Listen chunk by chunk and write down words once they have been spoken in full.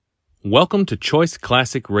Welcome to Choice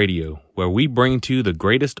Classic Radio, where we bring to you the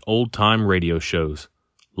greatest old-time radio shows.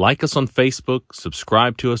 Like us on Facebook,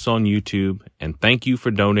 subscribe to us on YouTube, and thank you for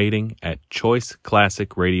donating at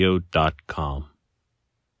choiceclassicradio.com.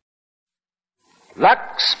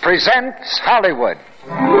 Lux presents Hollywood.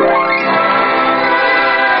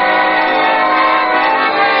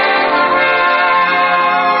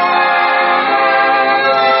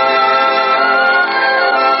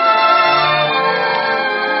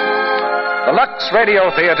 The Lux Radio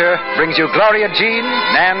Theater brings you Gloria Jean,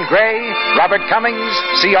 Nan Gray, Robert Cummings,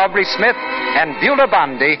 C. Aubrey Smith, and Beulah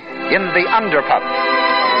Bondi in The Underpup.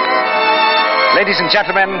 Ladies and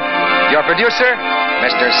gentlemen, your producer,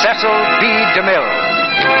 Mr. Cecil B. DeMille.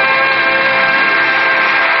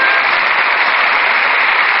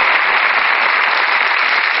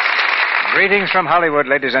 Greetings from Hollywood,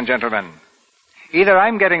 ladies and gentlemen. Either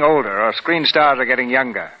I'm getting older or screen stars are getting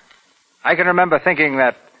younger. I can remember thinking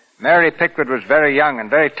that Mary Pickford was very young and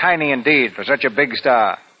very tiny indeed for such a big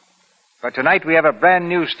star. But tonight we have a brand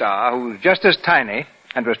new star who's just as tiny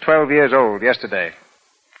and was 12 years old yesterday.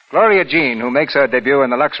 Gloria Jean, who makes her debut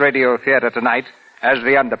in the Lux Radio Theater tonight as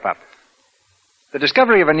the Underpup. The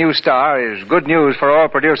discovery of a new star is good news for all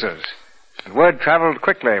producers. And word traveled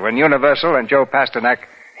quickly when Universal and Joe Pasternak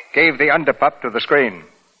gave the Underpup to the screen.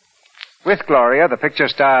 With Gloria, the picture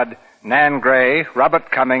starred Nan Gray, Robert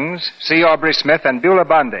Cummings, C. Aubrey Smith, and Beulah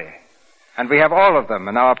Bondi. And we have all of them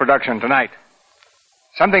in our production tonight.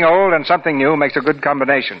 Something old and something new makes a good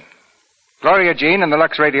combination. Gloria Jean in the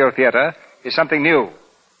Lux Radio Theater is something new.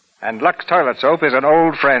 And Lux Toilet Soap is an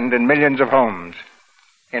old friend in millions of homes.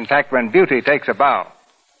 In fact, when beauty takes a bow,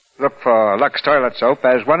 look for Lux Toilet Soap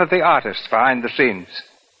as one of the artists behind the scenes.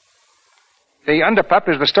 The Underpup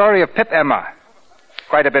is the story of Pip Emma,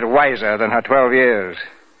 quite a bit wiser than her 12 years.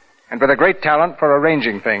 And with a great talent for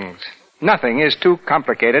arranging things. Nothing is too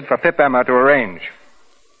complicated for Pip Emma to arrange.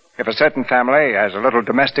 If a certain family has a little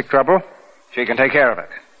domestic trouble, she can take care of it.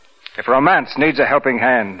 If romance needs a helping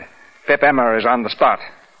hand, Pip Emma is on the spot.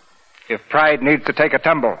 If pride needs to take a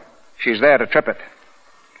tumble, she's there to trip it.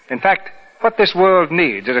 In fact, what this world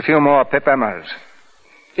needs is a few more Pip Emmas.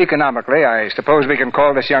 Economically, I suppose we can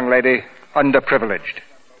call this young lady underprivileged.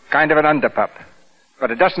 Kind of an underpup. But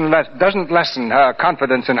it doesn't lessen her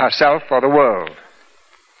confidence in herself or the world.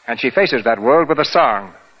 And she faces that world with a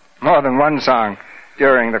song, more than one song,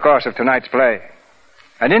 during the course of tonight's play.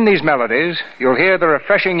 And in these melodies, you'll hear the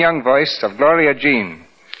refreshing young voice of Gloria Jean,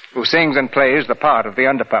 who sings and plays the part of the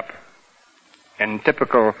Underpup. In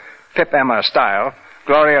typical Pip Emma style,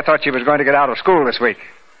 Gloria thought she was going to get out of school this week.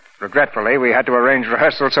 Regretfully, we had to arrange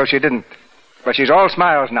rehearsal so she didn't. But she's all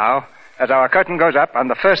smiles now as our curtain goes up on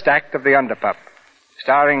the first act of the Underpup,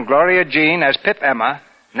 starring Gloria Jean as Pip Emma,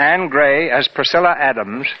 Nan Gray as Priscilla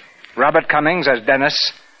Adams, Robert Cummings as Dennis,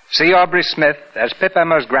 C. Aubrey Smith as Pip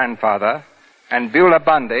Emma's grandfather, and Beulah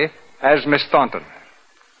Bondi as Miss Thornton.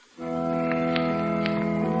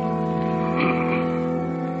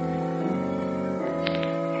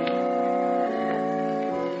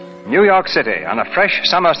 New York City on a fresh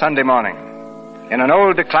summer Sunday morning. In an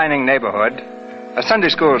old declining neighborhood, a Sunday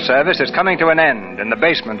school service is coming to an end in the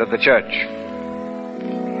basement of the church.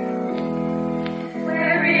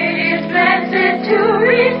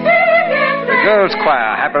 The girls'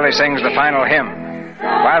 choir happily sings the final hymn,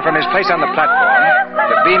 while from his place on the platform,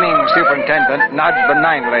 the beaming superintendent nods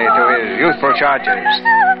benignly to his youthful charges,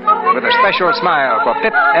 with a special smile for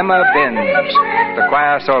Pip Emma Binns, the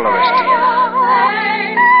choir soloist.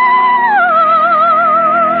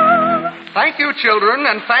 Thank you, children,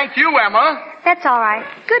 and thank you, Emma. That's all right.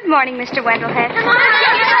 Good morning, Mr. Wendellhead.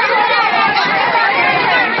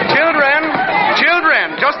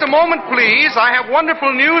 Children, just a moment, please. I have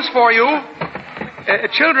wonderful news for you.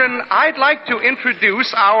 Children, I'd like to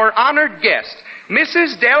introduce our honored guest,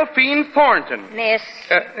 Mrs. Delphine Thornton. Miss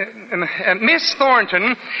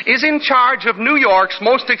Thornton is in charge of New York's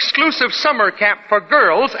most exclusive summer camp for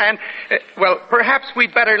girls, and, perhaps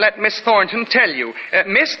we'd better let Miss Thornton tell you.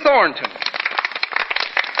 Miss Thornton.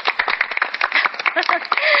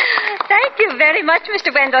 Thank you very much,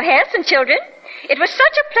 Mr. Wendellhead and children. It was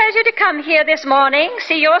such a pleasure to come here this morning,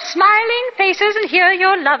 see your smiling faces and hear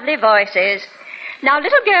your lovely voices. Now,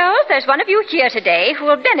 little girls, there's one of you here today who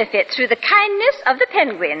will benefit through the kindness of the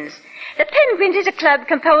Penguins. The Penguins is a club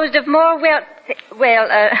composed of more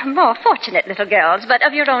fortunate little girls, but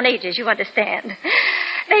of your own ages, you understand.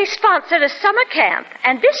 they sponsor a summer camp,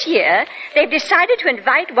 and this year they've decided to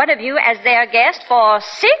invite one of you as their guest for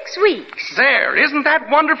 6 weeks. There, isn't that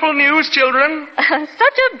wonderful news, children?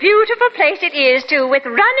 Such a beautiful place it is, too, with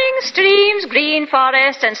running streams, green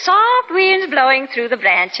forests, and soft winds blowing through the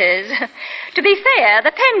branches. To be fair,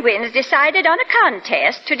 the penguins decided on a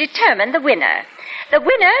contest to determine the winner. The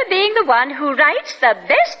winner being the one who writes the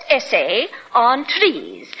best essay on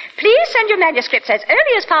trees. Please send your manuscripts as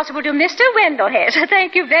early as possible to Mr. Wendell.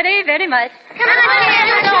 Thank you very, very much. Come on,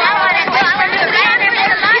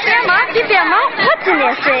 what's an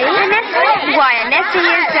essay? An essay? Why, an essay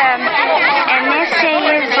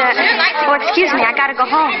is, oh, excuse me, I gotta go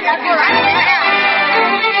home.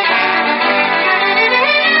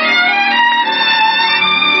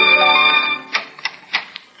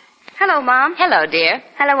 Hello, Mom. Hello, dear.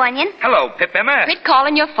 Hello, Onion. Hello, Pip Emma. Quit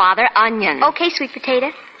calling your father Onion. Okay, Sweet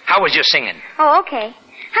Potato. How was your singing? Oh, okay.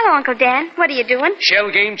 Hello, Uncle Dan. What are you doing? Shell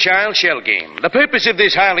game, child, shell game. The purpose of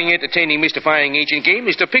this highly entertaining, mystifying ancient game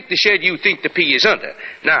is to pick the shed you think the pea is under.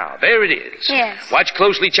 Now, there it is. Yes. Watch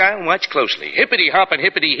closely, child, watch closely. Hippity-hop and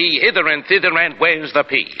hippity-hee, hither and thither, and where's the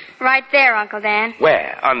pea? Right there, Uncle Dan.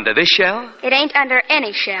 Where? Under this shell? It ain't under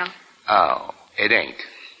any shell. Oh, it ain't.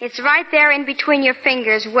 It's right there in between your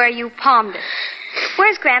fingers where you palmed it.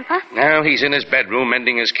 Where's Grandpa? Now he's in his bedroom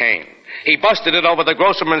mending his cane. He busted it over the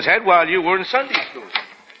grocerman's head while you were in Sunday school.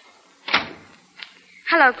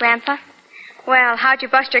 Hello, Grandpa. Well, how'd you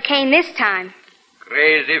bust your cane this time?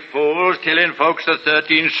 Crazy fools, killing folks the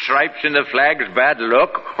 13 stripes in the flag's bad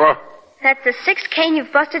luck. That's the 6th cane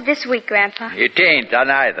you've busted this week, Grandpa. It ain't on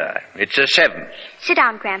either. It's the 7th. Sit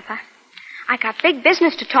down, Grandpa. I got big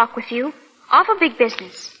business to talk with you. Awful big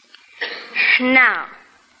business. Now,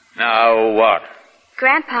 what?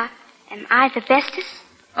 Grandpa, am I the bestest?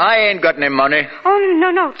 I ain't got any money. Oh,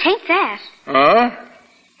 no, tain't that. Huh?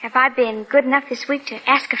 Have I been good enough this week to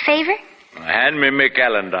ask a favor? Hand me my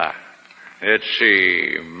calendar. Let's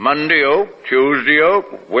see. Monday oak, Tuesday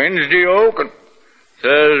oak, Wednesday oak, and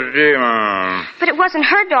Thursday, But it wasn't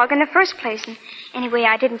her dog in the first place, and anyway,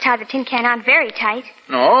 I didn't tie the tin can on very tight.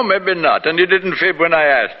 No, maybe not, and you didn't fib when I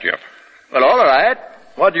asked you. Well, all right.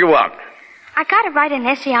 What do you want? I got to write an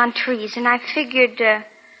essay on trees, and I figured, That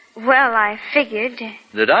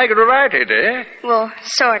I could write it, eh? Well,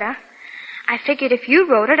 sorta. I figured if you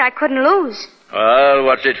wrote it, I couldn't lose. Well,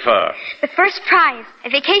 what's it for? The first prize, a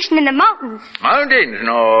vacation in the mountains. Mountains?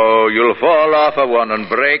 No, you'll fall off of one and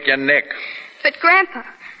break your neck. But, Grandpa,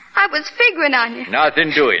 I was figuring on you.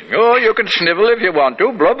 Nothing doing. Oh, you can snivel if you want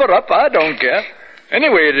to. Blubber up, I don't care.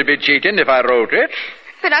 Anyway, it'd be cheating if I wrote it.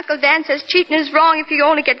 But Uncle Dan says cheating is wrong if you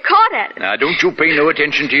only get caught at it. Now, don't you pay no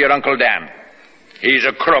attention to your Uncle Dan. He's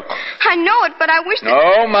a crook. I know it, but I wish that...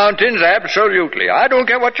 No, mountains, absolutely. I don't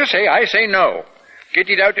care what you say. I say no. Get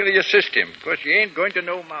it out of your system, because you ain't going to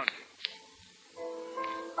know mountains.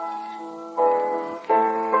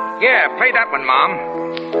 Yeah, play that one,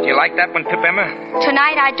 Mom. Do you like that one, Pip Emma?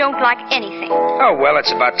 Tonight I don't like anything. Oh, well,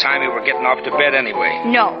 it's about time we were getting off to bed anyway.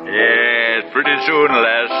 No. Yes, pretty soon,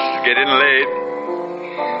 lass. Getting late.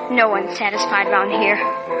 No one's satisfied around here.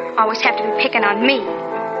 Always have to be picking on me.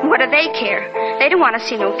 What do they care? They don't want to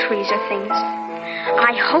see no trees or things.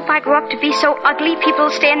 I hope I grow up to be so ugly people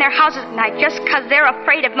stay in their houses at night just 'cause they're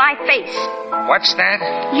afraid of my face. What's that?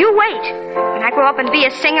 You wait. When I grow up and be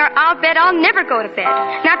a singer, I'll bet I'll never go to bed.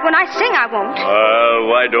 Not when I sing, I won't. Well,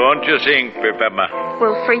 why don't you sing, Pip Emma?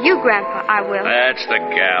 Well, for you, Grandpa, I will. That's the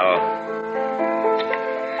gal.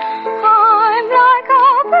 I'm like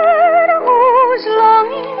a bird who's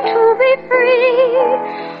longing to be free,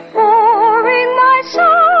 pouring my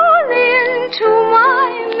soul into my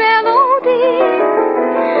melody.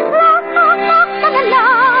 La la la la la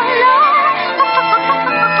la.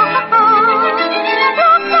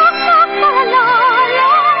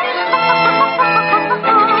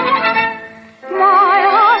 My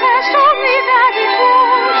heart has told me that it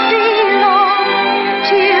won't be long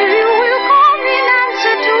till you will come in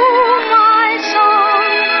answer to my song.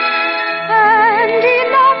 And in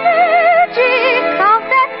the magic of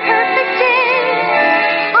that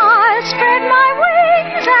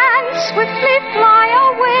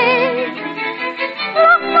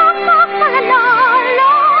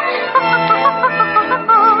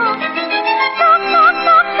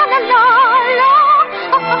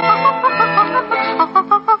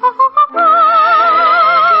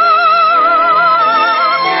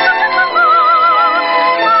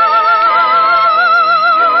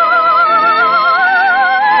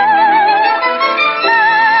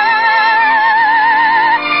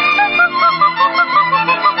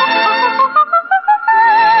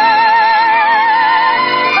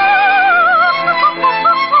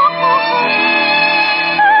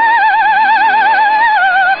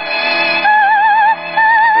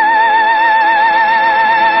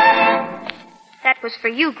was for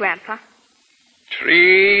you, Grandpa.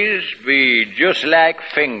 Trees be just like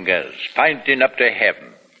fingers pointing up to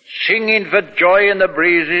heaven, singing for joy in the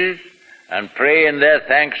breezes and praying their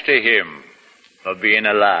thanks to him for being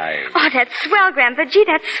alive. Oh, that's swell, Grandpa. Gee,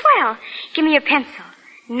 that's swell. Give me your pencil.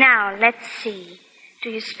 Now, let's see. Do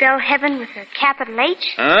you spell heaven with a capital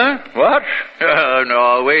H? Huh? What? Oh,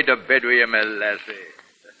 no, wait a bit with you, my lassie.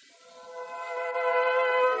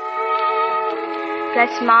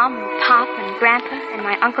 Bless Mom and Pop and Grandpa and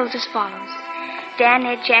my uncles as follows. Dan,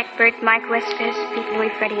 Ed, Jack, Bert, Mike, Westfest, Pete, Louie,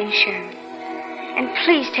 Freddie, and Sherman. And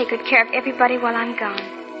please take good care of everybody while I'm gone.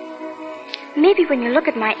 Maybe when you look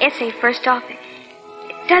at my essay first off, it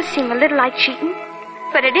does seem a little like cheating,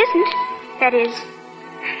 but it isn't. That is,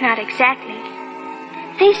 not exactly.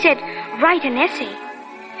 They said, write an essay.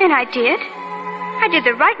 And I did. I did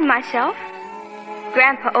the writing myself.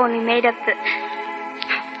 Grandpa only made up the...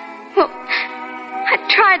 Well, I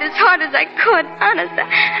tried as hard as I could, honest.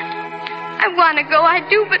 I want to go, I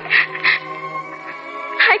do, but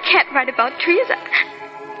I can't write about trees.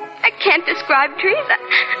 I can't describe trees.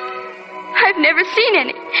 I've never seen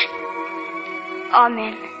any.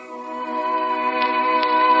 Amen.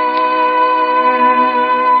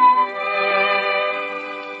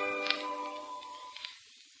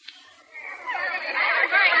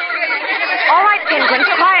 All right, Penguins,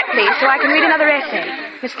 quiet, please, so I can read another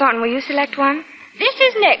essay. Miss Thornton, will you select one? This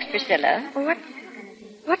is next, Priscilla.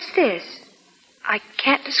 What's this? I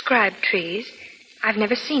can't describe trees. I've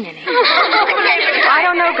never seen any. I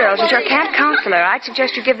don't know, girls. As your camp counselor, I'd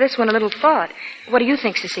suggest you give this one a little thought. What do you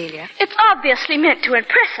think, Cecilia? It's obviously meant to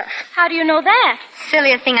impress us. How do you know that?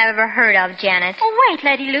 Silliest thing I've ever heard of, Janet. Oh, wait,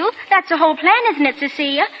 Lady Lou. That's the whole plan, isn't it,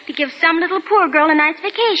 Cecilia? To give some little poor girl a nice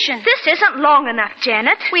vacation. This isn't long enough,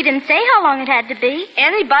 Janet. We didn't say how long it had to be.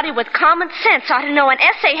 Anybody with common sense ought to know an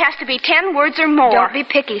essay has to be 10 words or more. Don't be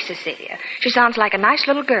picky, Cecilia. She sounds like a nice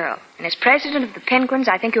little girl. And as president of the Penguins,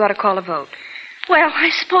 I think you ought to call a vote. Well, I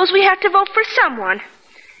suppose we have to vote for someone.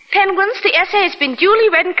 Penguins, the essay has been duly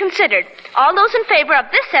read and considered. All those in favor of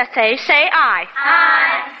this essay say aye.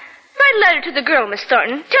 Aye. Write a letter to the girl, Miss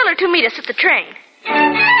Thornton. Tell her to meet us at the train.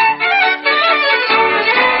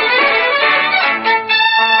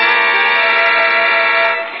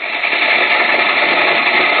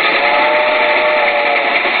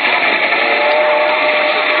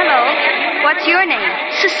 What's your name?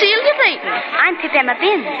 Cecilia Layton. I'm Pip Emma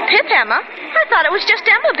Binns. Pip Emma? I thought it was just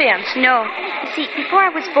Emma Binns. No. You see, before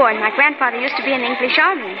I was born, my grandfather used to be in the English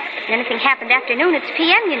Army. When anything happened afternoon, it's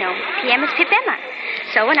PM, you know. PM is Pip Emma.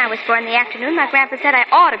 So when I was born in the afternoon, my grandpa said I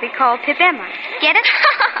ought to be called Pip Emma. Get it?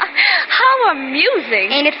 How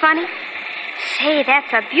amusing. Ain't it funny? Say,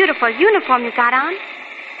 that's a beautiful uniform you got on.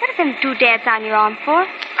 What are them doodads on your arm for?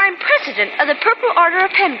 I'm president of the Purple Order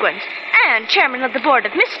of Penguins and chairman of the Board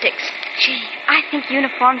of Mystics. Gee, I think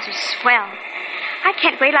uniforms are swell. I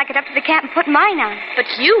can't wait till I get up to the camp and put mine on. But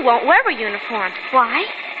you won't wear a uniform. Why?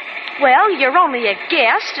 Well, you're only a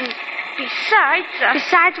guest, and besides...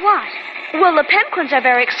 Besides what? Well, the Penguins are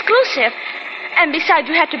very exclusive. And besides,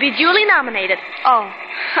 you have to be duly nominated. Oh.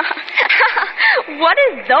 What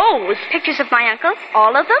are those? Pictures of my uncles.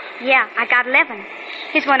 All of them? Yeah, I got 11.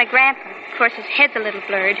 Here's one of Grandpa. Of course, his head's a little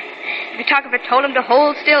blurred. The photographer told him to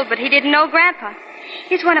hold still, but he didn't know Grandpa.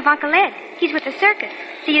 Here's one of Uncle Ed. He's with the circus.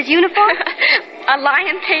 See his uniform? A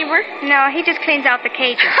lion tamer? No, he just cleans out the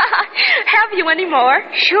cages. Have you any more?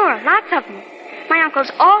 Sure, lots of them. My uncles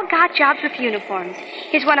all got jobs with uniforms.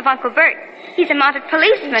 Here's one of Uncle Bert. He's a mounted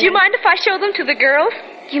policeman. Do you mind if I show them to the girls?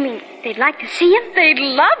 You mean they'd like to see him? They'd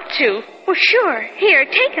love to. Well, sure. Here,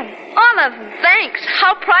 take them. All of them. Thanks.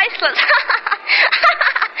 How priceless.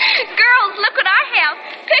 Girls, look what I have.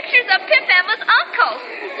 Pictures of Pip Emma's uncle.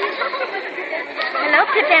 Hello,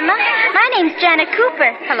 Pip Emma. My name's Janet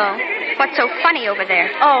Cooper. Hello. What's so funny over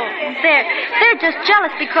there? Oh, they're just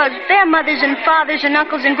jealous because their mothers and fathers and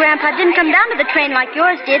uncles and grandpa didn't come down to the train like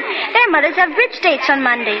yours did. Their mothers have bridge dates on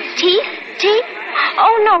Mondays. Teeth? Teeth?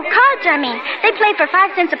 Oh, no, cards, I mean. They play for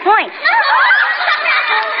 5 cents a point.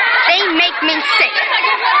 They make me sick.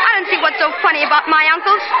 I don't see what's so funny about my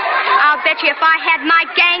uncles. I'll bet you if I had my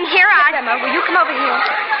gang here, I'd... Pip Emma, will you come over here?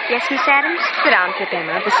 Yes, Miss Adams? Sit down, Pip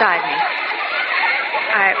Emma, beside me.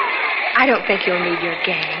 I don't think you'll need your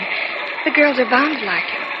gang. The girls are bound to like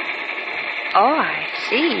you. Oh, I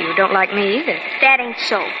see. You don't like me either. That ain't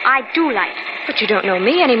so. I do like. But you don't know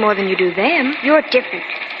me any more than you do them. You're different.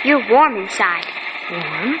 You're warm inside.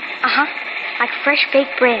 Warm? Uh-huh. Like fresh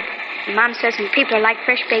baked bread. And Mom says when people are like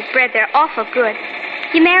fresh baked bread, they're awful good.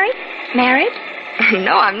 You married? Married?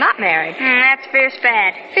 No, I'm not married. That's fierce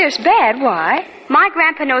bad. Fierce bad? Why? My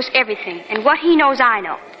grandpa knows everything, and what he knows I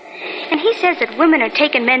know. And he says that women are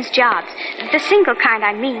taking men's jobs. The single kind,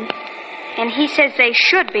 I mean. And he says they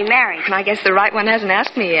should be married. I guess the right one hasn't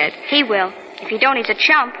asked me yet. He will. If he don't, he's a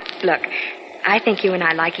chump. Look, I think you and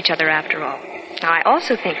I like each other after all. Now, I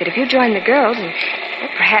also think that if you joined the girls and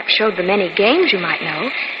perhaps showed them any games you might know,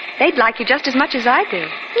 they'd like you just as much as I do.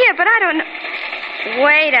 Yeah, but I don't know.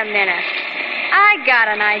 Wait a minute. I got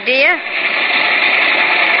an idea.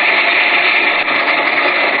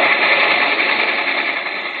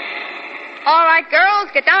 All right, girls,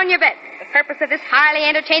 get down your bets. The purpose of this highly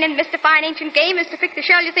entertaining, mystifying ancient game is to pick the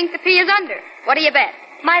shell you think the pea is under. What do you bet?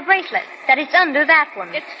 My bracelet. That it's under that one.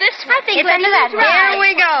 It's this one. I think it's under that one. Here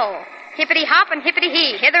we go. Hippity hop and hippity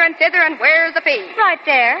hee, hither and thither, and where's the pea? Right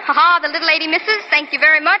there. Ha-ha, the little lady misses. Thank you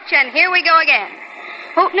very much, and here we go again.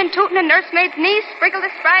 Hootin' and tootin' and nursemaid's niece, spriggle to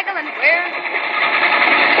spraggle, and where's the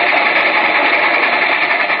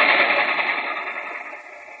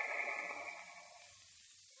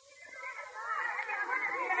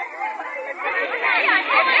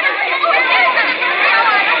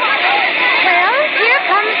Well, here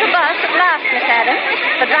comes the bus at last, Miss Adams.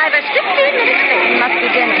 The driver's 15 minutes late. Must be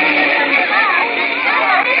dinner.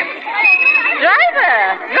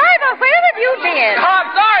 Driver, where have you been? Oh,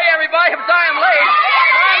 I'm sorry, everybody. I'm sorry I'm late.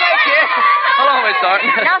 I'm late here. Hello, Miss Thornton.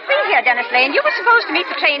 Now, see here, Dennis Lane. You were supposed to meet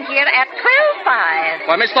the train here at 12:05.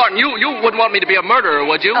 Why, Miss Thornton, you wouldn't want me to be a murderer,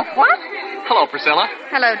 would you? A what? Hello, Priscilla.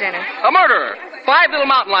 Hello, Dennis. A murderer. 5 little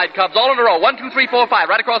mountain lion cubs all in a row. 1, 2, 3, 4, 5,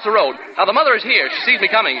 right across the road. Now, the mother is here. She sees me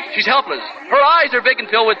coming. She's helpless. Her eyes are big and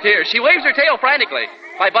filled with tears. She waves her tail frantically.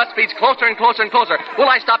 My bus speeds closer and closer and closer. Will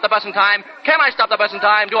I stop the bus in time? Can I stop the bus in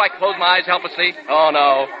time? Do I close my eyes helplessly? Oh,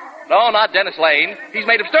 no. No, not Dennis Lane. He's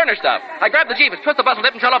made of sterner stuff. I grab the jeep, twist the bus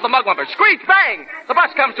lip, and shut off the mug bumper. Screech! Bang! The bus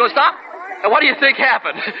comes to a stop. And what do you think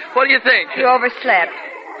happened? What do you think? You overslept.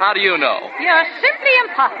 How do you know? You're simply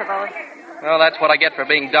impossible. Well, that's what I get for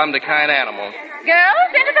being dumb to kind animals. Girls,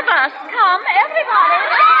 into the bus. Come, everybody.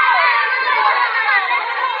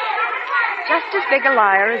 Just as big a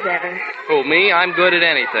liar as ever. Who, me? I'm good at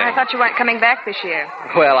anything. I thought you weren't coming back this year.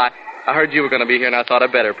 Well, I heard you were going to be here, and I thought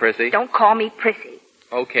I'd better, Prissy. Don't call me Prissy.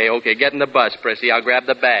 Okay. Get in the bus, Prissy. I'll grab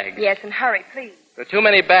the bags. Yes, and hurry, please. There are too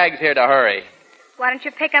many bags here to hurry. Why don't you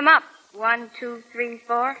pick 'em up? 1, 2, 3,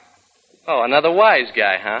 4. Oh, another wise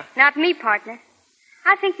guy, huh? Not me, partner.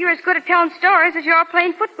 I think you're as good at telling stories as you are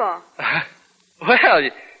playing football. Well,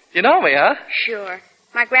 you know me, huh? Sure.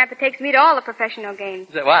 My grandpa takes me to all the professional games.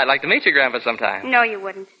 Well, I'd like to meet your grandpa sometime. No, you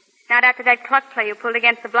wouldn't. Not after that cluck play you pulled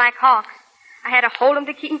against the Black Hawks. I had to hold him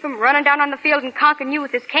to keep him from running down on the field and conking you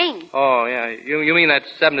with his cane. Oh, yeah. You mean that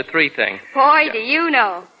 7-3 thing? Boy, do you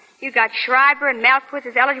know. You got Schreiber and Malquist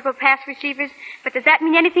as eligible pass receivers, but does that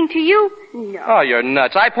mean anything to you? No. Oh, you're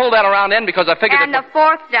nuts. I pulled that around end because I figured And the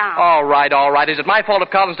fourth down. All right. Is it my fault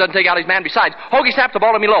if Collins doesn't take out his man? Besides, Hoagie snaps the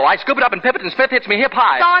ball to me low. I scoop it up and pip it, and Smith hits me hip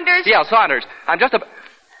high. Saunders? Yeah, Saunders. I'm just a...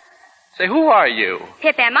 Say, who are you?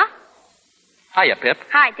 Pip Emma. Hiya, Pip.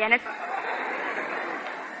 Hi, Dennis.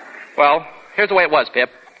 Well, here's the way it was,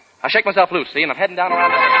 Pip. I shake myself loose, see, and I'm heading down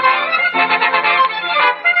around...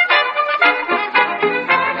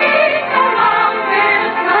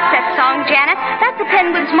 Janet. That's the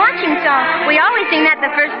Penguins' marching song. We always sing that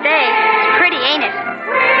the first day. It's pretty, ain't it?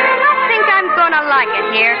 I think I'm gonna like it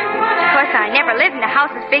here. Of course, I never lived in a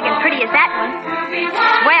house as big and pretty as that one.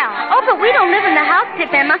 Swell. Oh, but we don't live in the house,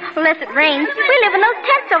 Pip Emma, unless it rains. We live in those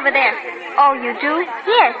tents over there. Oh, you do?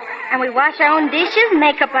 Yes. And we wash our own dishes and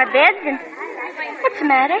make up our beds and... What's the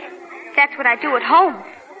matter? That's what I do at home.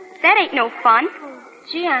 That ain't no fun.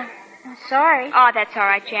 Gee, I'm sorry. Oh, that's all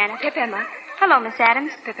right, Janet. Pip Emma. Hello, Miss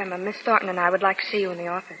Adams. Pip Emma, Miss Thornton and I would like to see you in the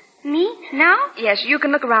office. Me? Now? Yes, you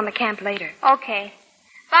can look around the camp later. Okay.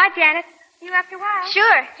 Bye, Janet. See you after a while.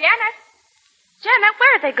 Sure. Janet. Janet,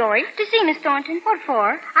 where are they going? To see Miss Thornton. What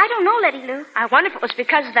for? I don't know, Letty Lou. I wonder if it was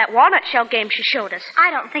because of that walnut shell game she showed us.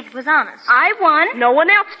 I don't think it was honest. I won. No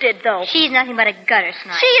one else did, though. She's nothing but a gutter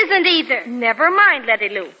snipe. She isn't either. Never mind, Letty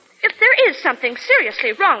Lou. If there is something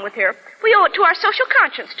seriously wrong with her, we owe it to our social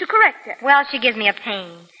conscience to correct her. Well, she gives me a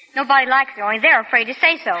pain. Nobody likes her, only they're afraid to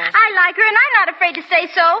say so. I like her, and I'm not afraid to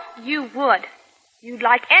say so. You would. You'd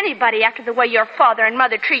like anybody after the way your father and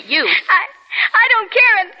mother treat you. I don't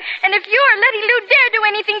care, and if you or Letty Lou dare do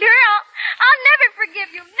anything to her, I'll never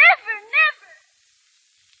forgive you. Never, never.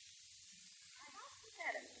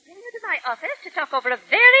 Bring you to my office to talk over a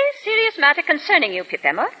very serious matter concerning you, Pip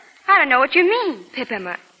Emma. I don't know what you mean. Pip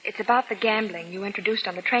Emma, it's about the gambling you introduced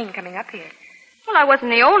on the train coming up here. Well, I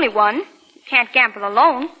wasn't the only one. You can't gamble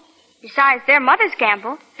alone. Besides, their mothers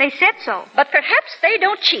gamble. They said so. But perhaps they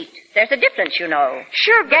don't cheat. There's a difference, you know.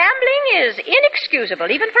 Sure, gambling is inexcusable,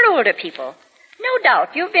 even for older people. No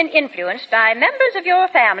doubt you've been influenced by members of your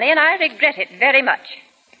family, and I regret it very much.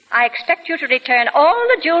 I expect you to return all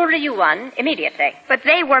the jewelry you won immediately. But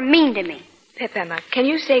they were mean to me. Pip, Emma, can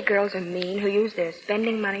you say girls are mean who use their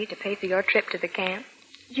spending money to pay for your trip to the camp?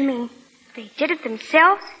 You mean they did it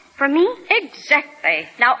themselves? For me? Exactly.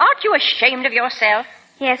 Now, aren't you ashamed of yourself?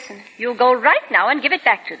 Yes'm. You go right now and give it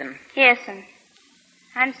back to them. Yes'm.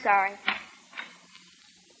 I'm sorry.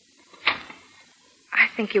 I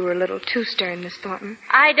think you were a little too stern, Miss Thornton.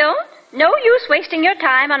 I don't. No use wasting your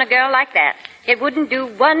time on a girl like that. It wouldn't do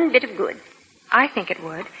one bit of good. I think it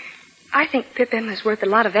would. I think Pip Emma's worth a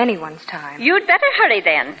lot of anyone's time. You'd better hurry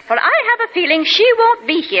then, for I have a feeling she won't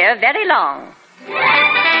be here very long.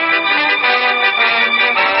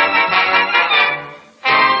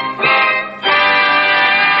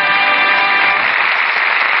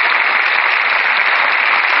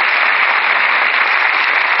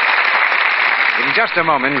 In just a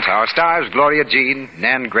moment, our stars Gloria Jean,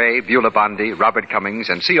 Nan Gray, Beulah Bondi, Robert Cummings,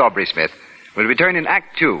 and C. Aubrey Smith will return in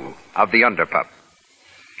Act 2 of The Underpup.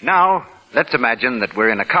 Now, let's imagine that we're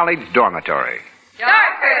in a college dormitory.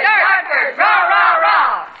 Dartford, Dartford, rah, rah,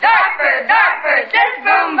 rah. Dartford, Dartford, this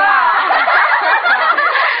boom,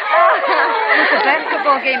 Was the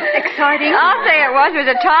basketball game exciting? I'll say it was. It was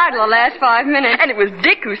a tie to the last 5 minutes. And it was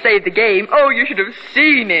Dick who saved the game. Oh, you should have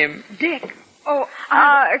seen him. Dick? Oh,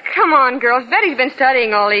 come on, girls. Betty's been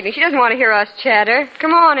studying all evening. She doesn't want to hear us chatter.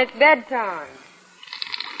 Come on, it's bedtime.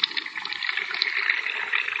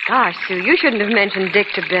 Gosh, Sue, you shouldn't have mentioned Dick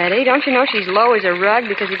to Betty. Don't you know she's low as a rug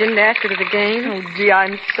because he didn't ask her to the game? Oh, gee,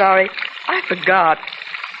 I'm sorry. I forgot.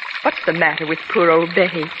 What's the matter with poor old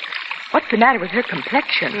Betty? What's the matter with her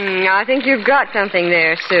complexion? I think you've got something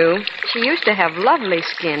there, Sue. She used to have lovely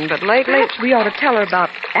skin, but lately... Perhaps we ought to tell her about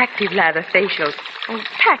active lather facials. Oh,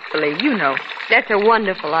 tactfully, you know. That's a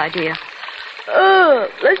wonderful idea. Oh,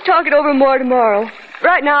 let's talk it over more tomorrow.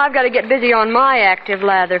 Right now, I've got to get busy on my active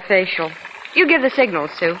lather facial. You give the signal,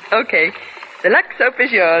 Sue. Okay. The Lux soap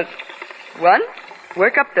is yours. 1,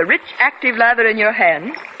 work up the rich active lather in your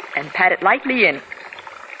hands and pat it lightly in.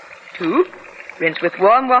 2, rinse with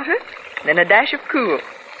warm water, then a dash of cool.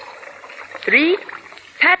 3,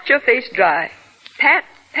 pat your face dry. Pat,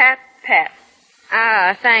 pat, pat.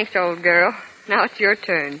 Ah, thanks, old girl. Now it's your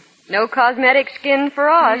turn. No cosmetic skin for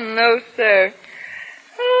us. No, sir.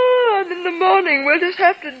 Oh, and in the morning we'll just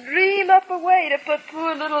have to dream up a way to put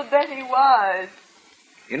poor little Betty wise.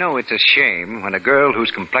 You know, it's a shame when a girl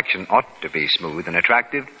whose complexion ought to be smooth and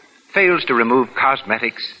attractive fails to remove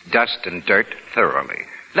cosmetics, dust, and dirt thoroughly.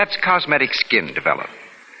 Lets cosmetic skin develop.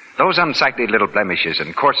 Those unsightly little blemishes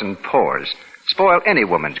and coarsened pores spoil any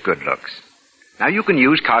woman's good looks. Now, you can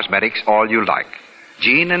use cosmetics all you like.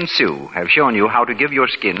 Jean and Sue have shown you how to give your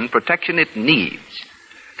skin protection it needs.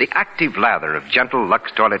 The active lather of gentle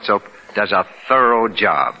Lux toilet soap does a thorough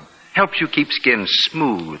job. Helps you keep skin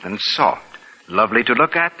smooth and soft. Lovely to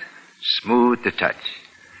look at, smooth to touch.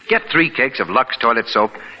 Get 3 cakes of Lux toilet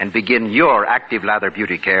soap and begin your active lather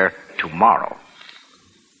beauty care tomorrow.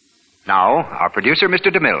 Now, our producer, Mr.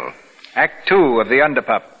 DeMille. Act 2 of The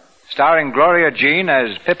Underpup, starring Gloria Jean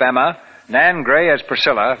as Pip Emma, Nan Gray as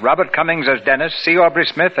Priscilla, Robert Cummings as Dennis, C. Aubrey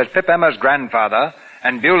Smith as Pip Emma's grandfather,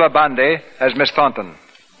 and Beulah Bondi as Miss Thornton.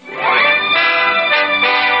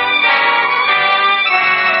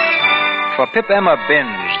 For Pip Emma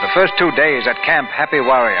Binge, the first 2 days at Camp Happy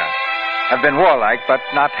Warrior have been warlike but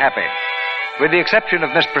not happy. With the exception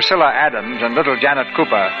of Miss Priscilla Adams and little Janet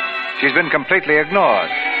Cooper, she's been completely ignored.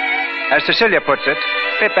 As Cecilia puts it,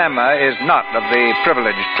 Pip Emma is not of the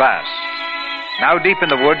privileged class. Now deep in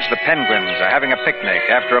the woods, the penguins are having a picnic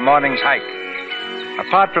after a morning's hike.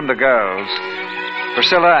 Apart from the girls,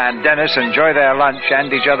 Priscilla and Dennis enjoy their lunch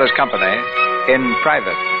and each other's company in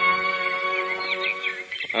private.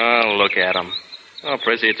 Oh, look at them. Oh,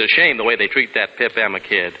 Prissy, it's a shame the way they treat that Pip Emma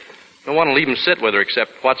kid. Don't want to leave him sit with her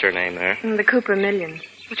except what's her name there? The Cooper Millions,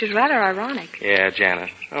 which is rather ironic. Yeah, Janet.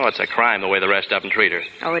 Oh, it's a crime the way the rest of them treat her.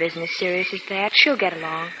 Oh, it isn't as serious as that. She'll get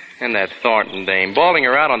along. And that Thornton dame, bawling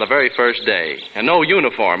her out on the very first day. And no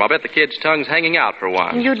uniform. I'll bet the kid's tongue's hanging out for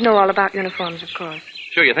one. And you'd know all about uniforms, of course.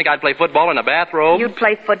 Sure, you think I'd play football in a bathrobe? You'd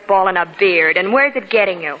play football in a beard. And where's it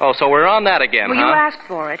getting you? Oh, so we're on that again, well, huh? You asked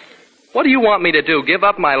for it. What do you want me to do, give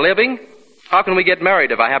up my living? How can we get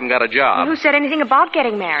married if I haven't got a job? Well, who said anything about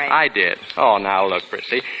getting married? I did. Oh, now look,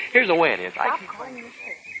 Prissy. Here's the way it is.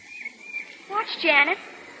 Watch, Janet.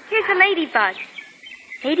 Here's a ladybug.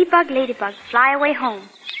 Ladybug, ladybug, fly away home.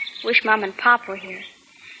 Wish Mom and Pop were here.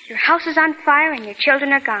 Your house is on fire and your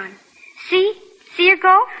children are gone. See? See her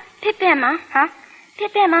go? Pip Emma, huh?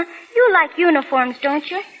 Pip Emma, you like uniforms,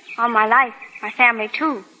 don't you? All my life. My family,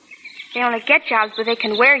 too. They only get jobs where they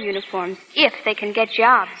can wear uniforms, if they can get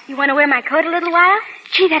jobs. You want to wear my coat a little while?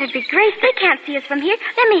 Gee, that'd be great. They can't see us from here.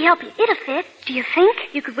 Let me help you. It'll fit. Do you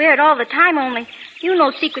think? You could wear it all the time, only you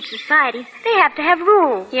know secret societies. They have to have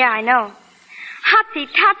rules. Yeah, I know. Hotsy,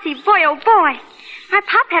 totsy, boy, oh boy. My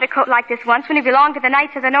pop had a coat like this once when he belonged to the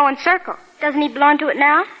Knights of the Knowing Circle. Doesn't he belong to it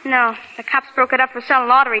now? No, the cops broke it up for selling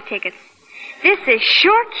lottery tickets. This is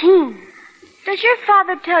sure keen. Does your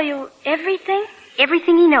father tell you everything?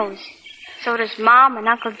 Everything he knows. So does Mom and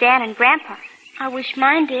Uncle Dan and Grandpa. I wish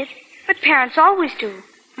mine did. But parents always do.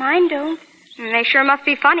 Mine don't. They sure must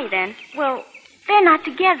be funny then. Well, they're not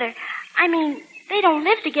together. I mean, they don't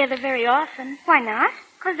live together very often. Why not?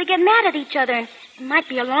 'Cause they get mad at each other, and it might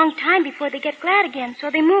be a long time before they get glad again, so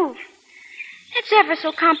they move. It's ever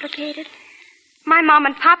so complicated. My Mom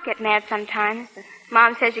and Pop get mad sometimes, but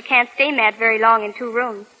Mom says you can't stay mad very long in 2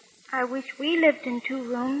 rooms. I wish we lived in 2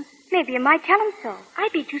 rooms. Maybe you might tell them so.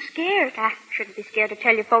 I'd be too scared. I shouldn't be scared to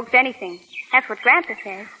tell your folks anything. That's what Grandpa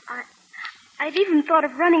says. I've even thought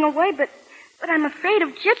of running away, but I'm afraid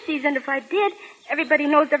of gypsies, and if I did, everybody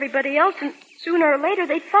knows everybody else, and sooner or later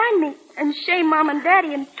they'd find me and shame Mom and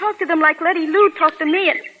Daddy and talk to them like Letty Lou talked to me,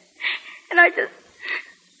 and I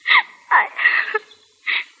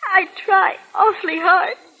try awfully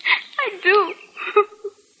hard. I do.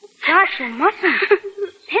 Gosh, you mustn't.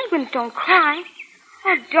 Penguins don't cry.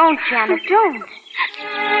 Oh, don't, Janet, don't.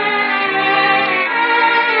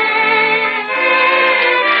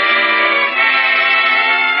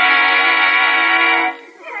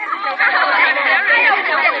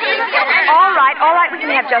 All right, we can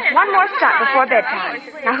have just one more stunt before bedtime.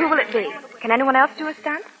 Now, who will it be? Can anyone else do a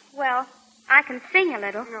stunt? Well, I can sing a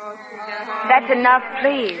little. That's enough,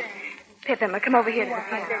 please. Pip, Emma, come over here to the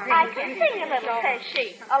piano. I can sing a little, says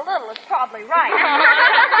she. A little is probably right.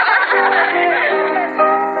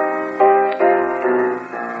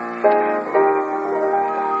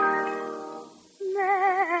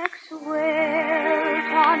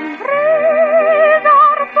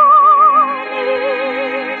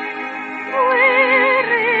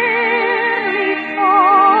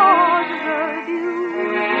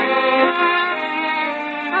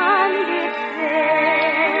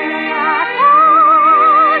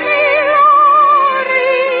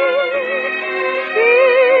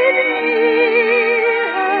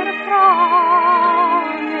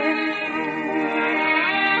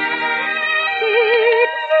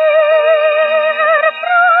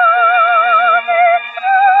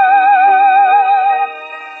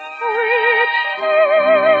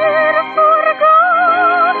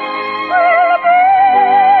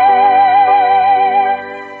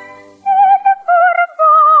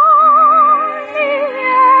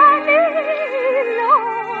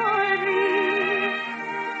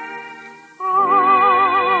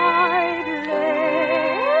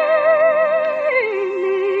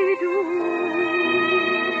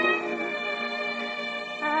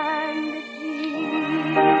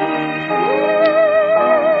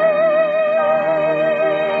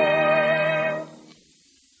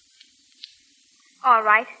 All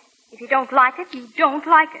right. If you don't like it, you don't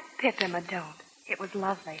like it. Pip, Emma, don't. It was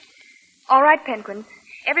lovely. All right, Penguins.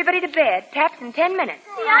 Everybody to bed. Taps in 10 minutes.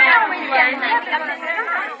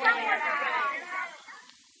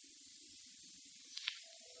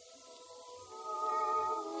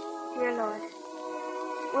 Dear Lord.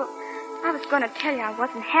 Well, I was going to tell you I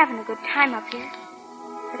wasn't having a good time up here.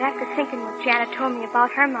 But after thinking what Janet told me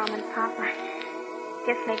about her Mom and Pop, I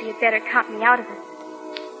guess maybe you'd better count me out of it.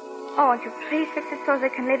 Oh, won't you please fix it so they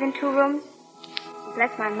can live in 2 rooms?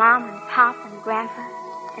 Bless my Mom and Pop and Grandpa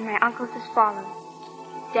and my uncles as follows.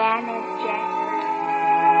 Dan as Jack.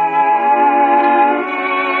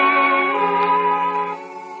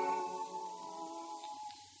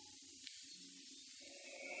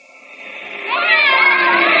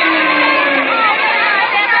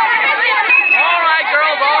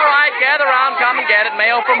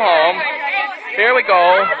 Mail from home. Here we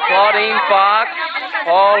go. Claudine Fox,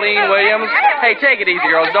 Pauline Williams. Hey, take it easy,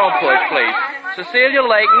 girls. Don't push, please. Cecilia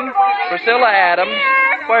Layton, Priscilla Adams.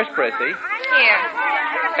 Where's Prissy? Here.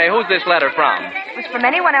 Hey, who's this letter from? It was from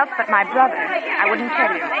anyone else but my brother. I wouldn't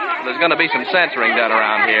tell you. There's going to be some censoring done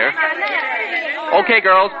around here. Okay,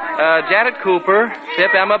 girls. Janet Cooper,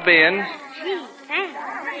 Pip Emma Binns.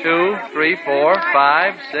 2, 3, 4,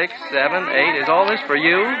 5, 6, 7, 8. Is all this for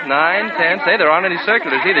you? 9, 10. Say, there aren't any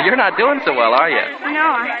circulars either. You're not doing so well, are you?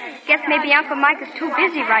 No, I guess maybe Uncle Mike is too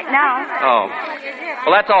busy right now. Oh.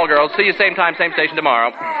 Well, that's all, girls. See you same time, same station tomorrow.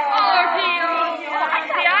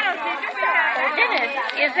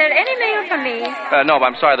 Is there any mail for me? No,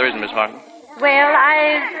 I'm sorry there isn't, Miss Harton. Well,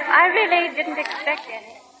 I really didn't expect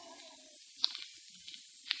any.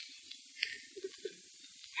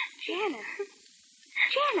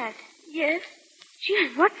 Janet. Yes? Gee,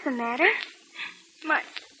 what's the matter? My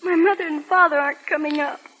mother and father aren't coming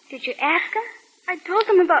up. Did you ask them? I told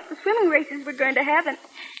them about the swimming races we're going to have, and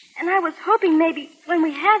I was hoping maybe when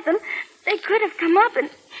we had them, they could have come up, and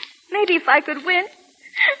maybe if I could win.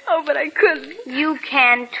 Oh, but I couldn't. You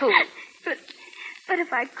can, too. But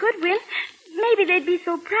if I could win, maybe they'd be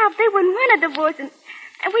so proud they wouldn't want a divorce, and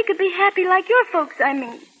we could be happy like your folks, I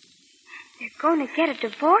mean. They're going to get a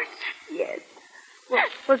divorce? Yes.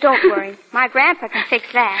 Well, don't worry. My grandpa can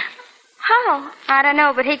fix that. How? I don't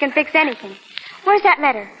know, but he can fix anything. Where's that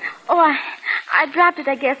letter? Oh, I dropped it,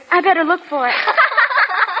 I guess. I better look for it.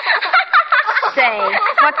 Say,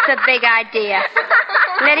 what's the big idea?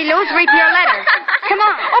 Letty Lou's reading your letter. Come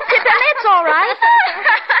on. Oh, Pippin, it's all right.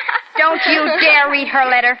 Don't you dare read her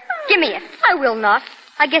letter. Give me it. I will not.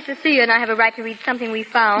 I guess Cecilia and I have a right to read something we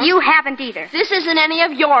found. You haven't either. This isn't any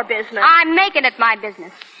of your business. I'm making it my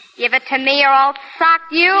business. Give it to me or I'll sock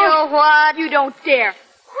you. You what? You don't dare.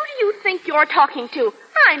 Who do you think you're talking to?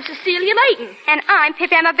 I'm Cecilia Layton. And I'm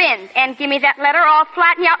Pip Emma Binns. And give me that letter or I'll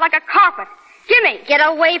flatten you out like a carpet. Give me. Get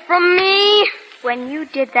away from me. When you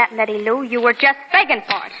did that, Letty Lou, you were just begging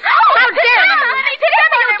for it. Oh, how dare you? Pip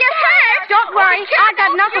Emma, you'll get hurt. Don't worry. I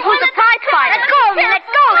got an uncle who's a prize fighter. Let go of me. Let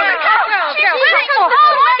go of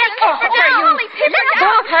me. Let go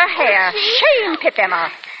of her hair. Shame, Pip Emma.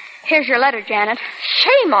 Here's your letter, Janet.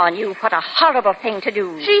 Shame on you. What a horrible thing to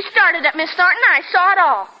do. She started it, Miss Thornton. I saw it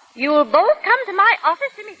all. You'll both come to my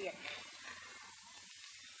office immediately.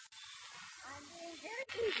 I'm being very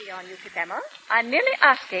easy on you, Pip Emma. I'm merely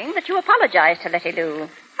asking that you apologize to Letty Lou.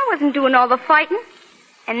 I wasn't doing all the fighting.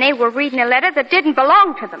 And they were reading a letter that didn't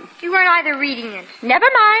belong to them. You weren't either reading it. Never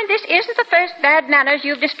mind. This isn't the first bad manners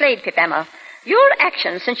you've displayed, Pip Emma. Your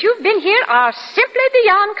actions since you've been here are simply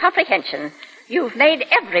beyond comprehension. You've made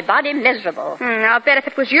everybody miserable. I'll bet if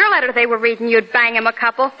it was your letter they were reading, you'd bang them a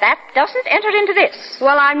couple. That doesn't enter into this.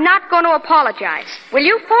 Well, I'm not going to apologize. Will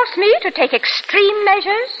you force me to take extreme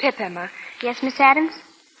measures? Pip, Emma. Yes, Miss Adams?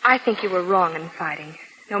 I think you were wrong in fighting,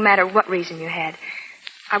 no matter what reason you had.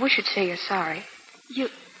 I wish you'd say you're sorry. You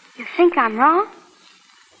think I'm wrong?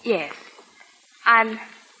 Yes. I'm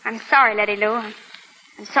sorry, Letty Lou.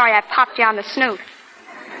 I'm sorry I popped you on the snoot.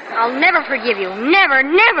 I'll never forgive you. Never,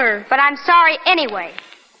 never. But I'm sorry anyway.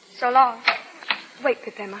 So long. Wait,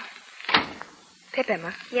 Pip Emma. Pip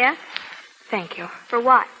Emma. Yeah? Thank you. For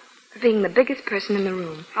what? For being the biggest person in the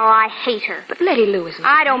room. Oh, I hate her. But Letty Lou isn't.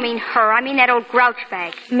 I don't mean her. I mean that old grouch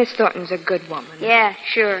bag. Miss Thornton's a good woman. Yeah,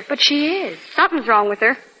 sure. But she is. Something's wrong with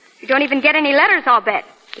her. You don't even get any letters, I'll bet.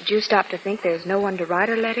 Did you stop to think there's no one to write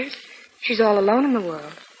her letters? She's all alone in the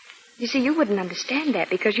world. You see, you wouldn't understand that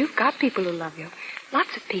because you've got people who love you.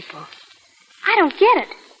 Lots of people. I don't get it.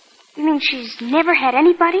 You mean she's never had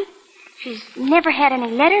anybody? She's never had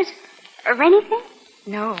any letters or anything?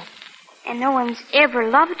 No. And no one's ever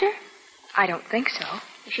loved her? I don't think so.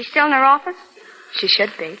 Is she still in her office? She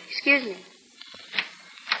should be. Excuse me.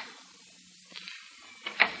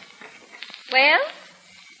 Well?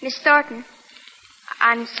 Miss Thornton,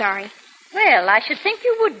 I'm sorry. Well, I should think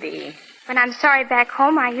you would be. When I'm sorry back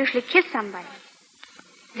home, I usually kiss somebody.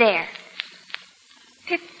 There.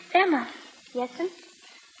 Pip, Emma. Yes'm?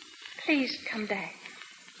 Please come back.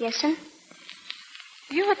 Yes'm?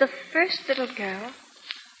 You are the first little girl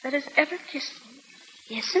that has ever kissed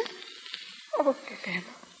me. Yes'm? Oh, Pip Emma.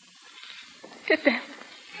 Pip Emma.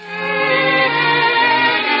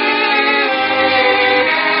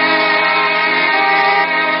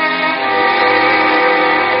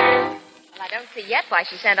 See yet why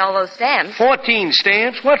she sent all those stamps. 14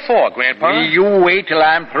 stamps? What for, Grandpa? Will you wait till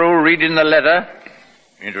I'm through reading the letter?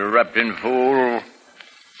 Interrupting fool.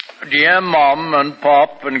 Dear Mom and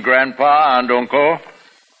Pop and Grandpa and Uncle,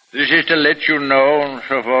 this is to let you know, and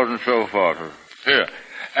so forth and so forth. Here.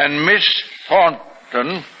 And Miss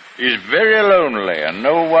Thornton is very lonely, and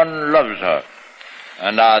no one loves her.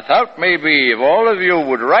 And I thought maybe if all of you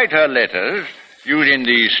would write her letters using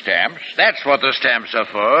these stamps. That's what the stamps are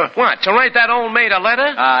for. What, to write that old maid a letter?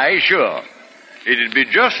 Aye, sure. It'd be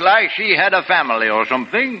just like she had a family or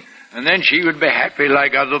something, and then she would be happy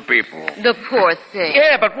like other people. The poor thing.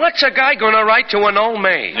 Yeah, but what's a guy going to write to an old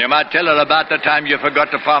maid? You might tell her about the time you forgot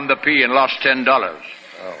to pound the pea and lost $10.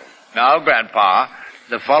 Oh. Now, Grandpa,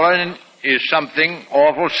 the following is something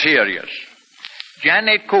awful serious.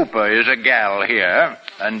 Janet Cooper is a gal here,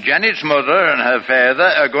 and Janet's mother and her father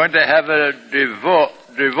are going to have a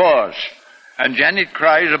divorce. And Janet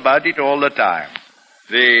cries about it all the time.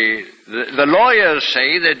 The lawyers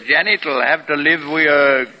say that Janet will have to live with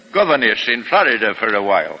a governess in Florida for a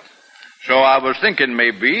while. So I was thinking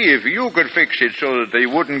maybe if you could fix it so that they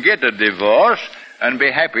wouldn't get a divorce, and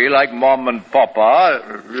be happy like Mom and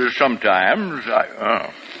Papa sometimes.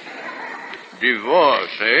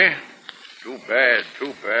 Divorce, eh? Too bad,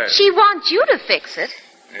 too bad. She wants you to fix it.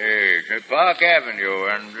 Hey, Park Avenue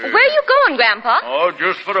and... Where are you going, Grandpa? Oh,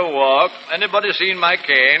 just for a walk. Anybody seen my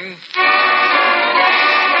cane?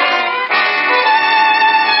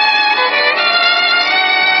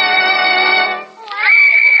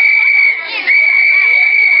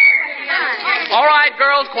 All right,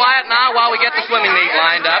 girls, quiet now while we get the swimming meet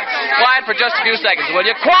lined up. Quiet for just a few seconds, will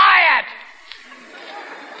you? Quiet!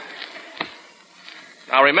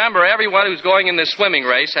 Now, remember, everyone who's going in this swimming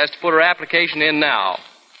race has to put her application in now.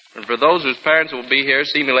 And for those whose parents will be here,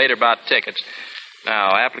 see me later about tickets.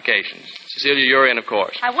 Now, applications. Cecilia, you're in, of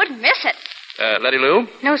course. I wouldn't miss it. Letty Lou?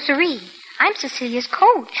 No, siree. I'm Cecilia's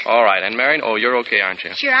coach. All right. And Marion? Oh, you're okay, aren't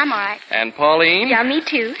you? Sure, I'm all right. And Pauline? Yeah, me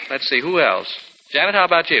too. Let's see, who else? Janet, how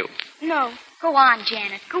about you? No. Go on,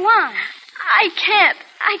 Janet. Go on. I can't.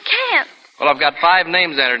 Well, I've got 5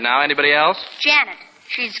 names entered now. Anybody else? Janet.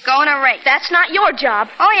 She's going to race. That's not your job.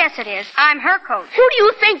 Oh, yes, it is. I'm her coach. Who do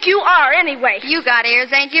you think you are, anyway? You got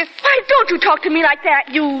ears, ain't you? Why don't you talk to me like that?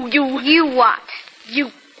 You what?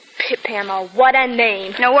 You Pip Emma, what a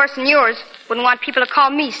name. No worse than yours. Wouldn't want people to call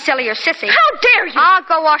me silly or sissy. How dare you? I'll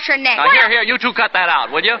go wash her neck. Now, here, you two cut that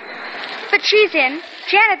out, will you? But she's in.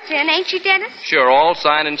 Janet's in, ain't she, Dennis? Sure, all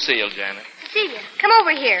signed and sealed, Janet. Cecilia, come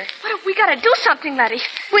over here. What have we got to do something, Letty?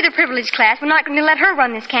 We're the privileged class. We're not going to let her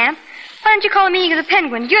run this camp. Why don't you call me the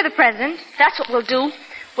Penguin? You're the president. That's what we'll do.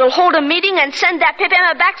 We'll hold a meeting and send that Pip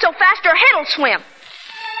Emma back so fast her head'll swim.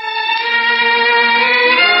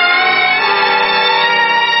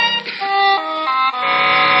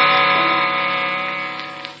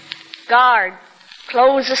 Guard,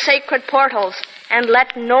 close the sacred portals, and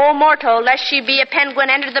let no mortal, lest she be a penguin,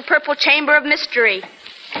 enter the purple chamber of mystery.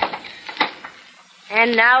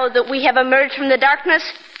 And now that we have emerged from the darkness,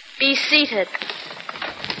 be seated.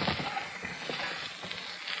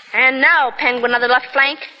 And now, Penguin of the left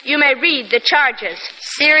flank, you may read the charges.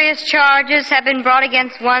 Serious charges have been brought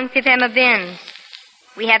against one Pip Emma Binns.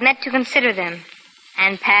 We have met to consider them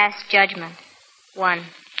and pass judgment. 1.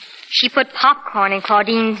 She put popcorn in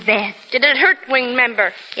Claudine's bed. Did it hurt, winged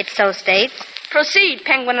member? It so states. Proceed,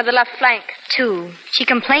 Penguin of the left flank. 2. She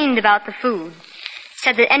complained about the food.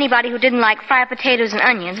 Said that anybody who didn't like fried potatoes and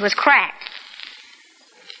onions was cracked.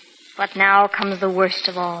 But now comes the worst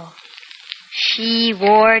of all. She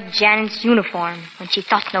wore Janet's uniform when she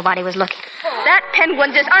thought nobody was looking. That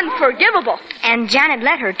penguin's is unforgivable. And Janet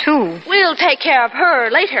let her, too. We'll take care of her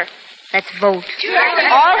later. Let's vote.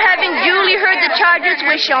 All having duly heard the charges,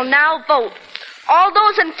 we shall now vote. All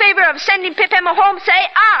those in favor of sending Pip Emma home say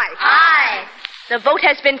aye. Aye. The vote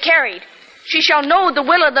has been carried. She shall know the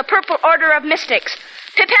will of the Purple Order of Mystics.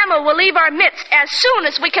 Pip Emma will leave our midst as soon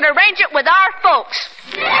as we can arrange it with our folks.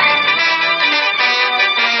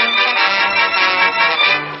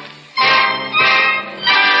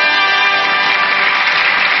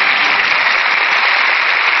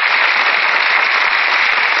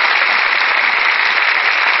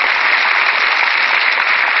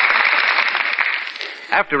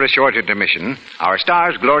 After a short intermission, our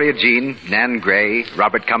stars Gloria Jean, Nan Gray,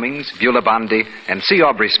 Robert Cummings, Beulah Bondi, and C.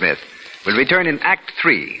 Aubrey Smith will return in Act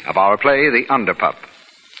 3 of our play, The Underpup.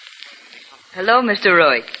 Hello, Mr.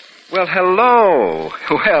 Roy. Well, hello.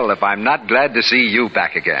 Well, if I'm not glad to see you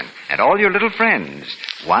back again. And all your little friends.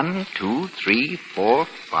 1, 2, 3, 4,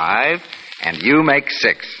 5, and you make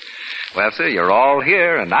 6. Well, sir, you're all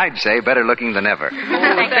here, and I'd say better looking than ever.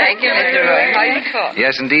 Thank you, Mr. Roy. How you talk?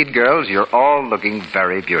 Yes, indeed, girls, you're all looking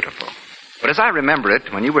very beautiful. But as I remember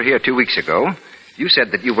it, when you were here 2 weeks ago, you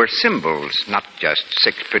said that you were symbols, not just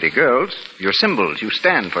 6 pretty girls. You're symbols. You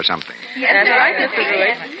stand for something. That's right,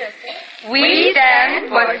 Mr. Roy. We stand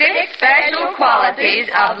for 6 special qualities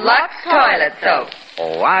of Lux toilet soap.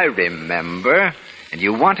 Oh, I remember. And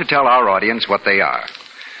you want to tell our audience what they are.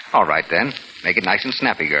 All right, then. Make it nice and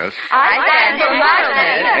snappy, girls. I stand for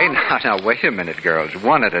mildness. Hey, now, wait a minute, girls.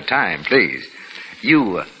 One at a time, please.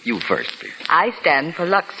 You first, please. I stand for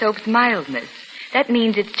Lux Soap's mildness. That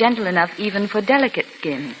means it's gentle enough even for delicate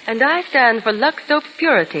skin. And I stand for Lux Soap's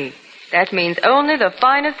purity. That means only the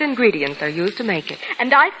finest ingredients are used to make it.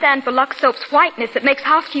 And I stand for Lux Soap's whiteness that makes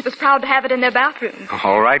housekeepers proud to have it in their bathroom.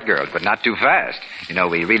 All right, girls, but not too fast. You know,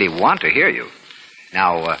 we really want to hear you.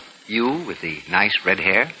 Now, you with the nice red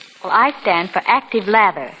hair. Well, I stand for Active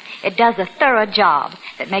Lather. It does a thorough job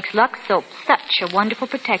that makes Lux Soap such a wonderful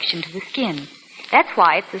protection to the skin. That's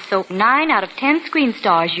why it's the soap 9 out of 10 screen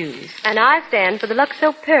stars use. And I stand for the Lux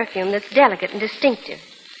Soap perfume that's delicate and distinctive.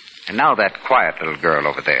 And now that quiet little girl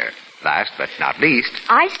over there. Last but not least,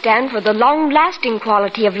 I stand for the long-lasting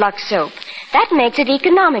quality of Lux soap. That makes it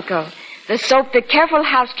economical. The soap that careful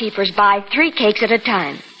housekeepers buy 3 cakes at a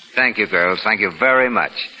time. thank you, girls. Thank you very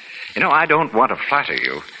much. You know, I don't want to flatter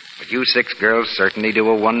you, but you 6 girls certainly do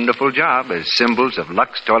a wonderful job as symbols of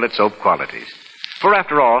Lux toilet soap qualities. For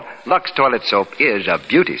after all, Lux toilet soap is a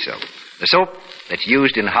beauty soap. The soap that's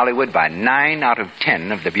used in Hollywood by 9 out of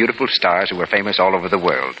 10 of the beautiful stars who are famous all over the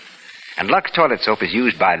world. And Lux toilet soap is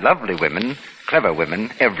used by lovely women, clever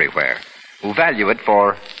women everywhere, who value it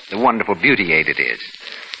for the wonderful beauty aid it is.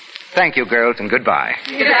 Thank you, girls, and goodbye.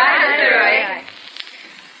 Goodbye, Mr. Roy.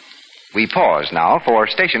 We pause now for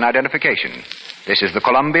station identification. This is the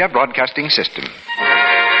Columbia Broadcasting System.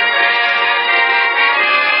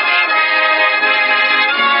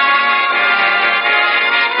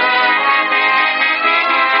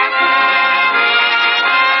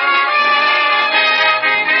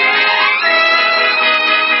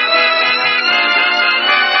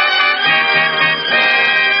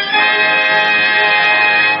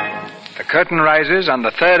 The curtain rises on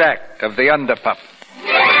the 3rd act of The Underpup.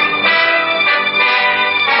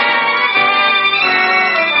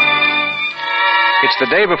 It's the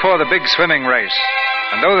day before the big swimming race,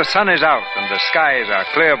 and though the sun is out and the skies are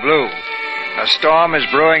clear blue, a storm is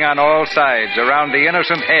brewing on all sides around the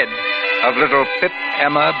innocent head of little Pip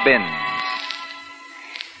Emma Binns.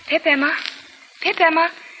 Pip Emma? Pip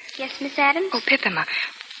Emma? Yes, Miss Adams? Oh, Pip Emma,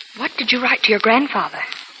 what did you write to your grandfather?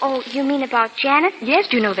 Oh, you mean about Janet? Yes,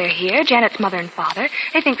 do you know they're here, Janet's mother and father?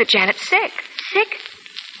 They think that Janet's sick. Sick?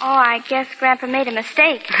 Oh, I guess Grandpa made a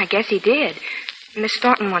mistake. I guess he did. Miss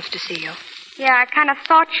Thornton wants to see you. Yeah, I kind of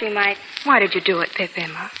thought she might. Why did you do it, Pip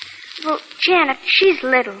Emma? Well, Janet, she's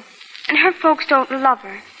little, and her folks don't love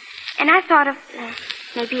her. And I thought of,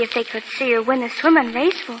 maybe if they could see her win the swimming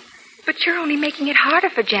race, well... But you're only making it harder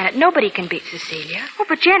for Janet. Nobody can beat Cecilia. Oh,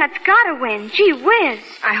 but Janet's got to win. Gee whiz.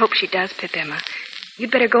 I hope she does, Pip Emma.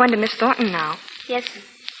 You'd better go into Miss Thornton now. Yes, sir.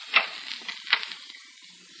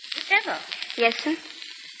 Miss Emma, Yes, sir.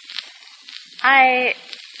 I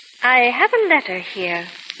have a letter here.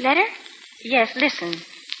 Letter? Yes, listen.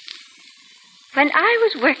 When I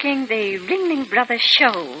was working the Ringling Brothers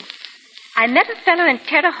show, I met a fellow in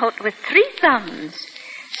Terre Haute with 3 thumbs.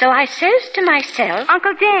 So I says to myself...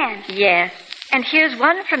 Uncle Dan. Yes. And here's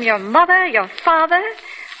one from your mother, your father,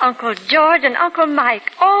 Uncle George, and Uncle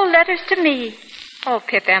Mike. All letters to me. Oh,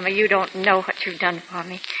 Pip Emma, you don't know what you've done for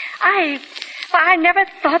me. I never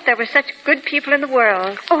thought there were such good people in the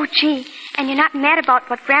world. Oh, gee. And you're not mad about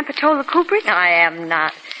what Grandpa told the Coopers? No, I am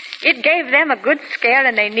not. It gave them a good scare,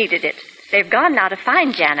 and they needed it. They've gone now to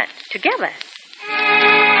find Janet, together.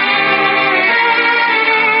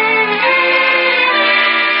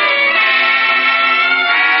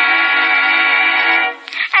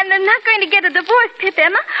 And they're not going to get a divorce, Pip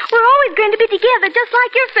Emma. We're always going to be together, just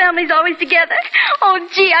like your family's always together. Oh,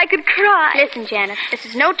 gee, I could cry. Listen, Janet, this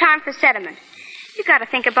is no time for sentiment. You got to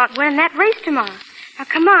think about winning that race tomorrow. Now,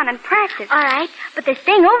 come on and practice. All right, but they're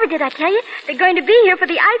staying over, did I tell you? They're going to be here for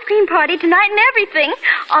the ice cream party tonight and everything.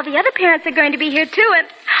 All the other parents are going to be here, too, and...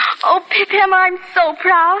 Oh, Pip Emma, I'm so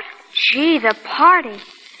proud. Gee, the party.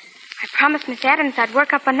 I promised Miss Adams I'd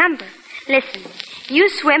work up a number. Listen, you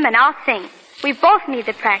swim and I'll sing. We both need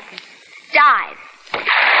the practice. Dive.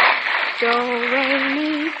 Do, re,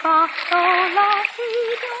 mi, fa, sol, la,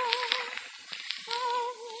 si, do.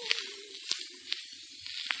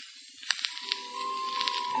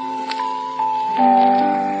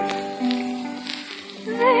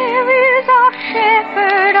 There is a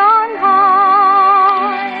shepherd on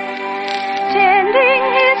high, tending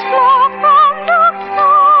his flock from the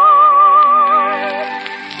sky.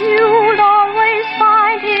 You'll always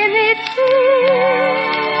find him, it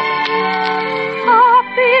seems,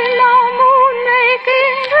 up in the moon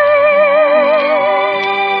making dreams.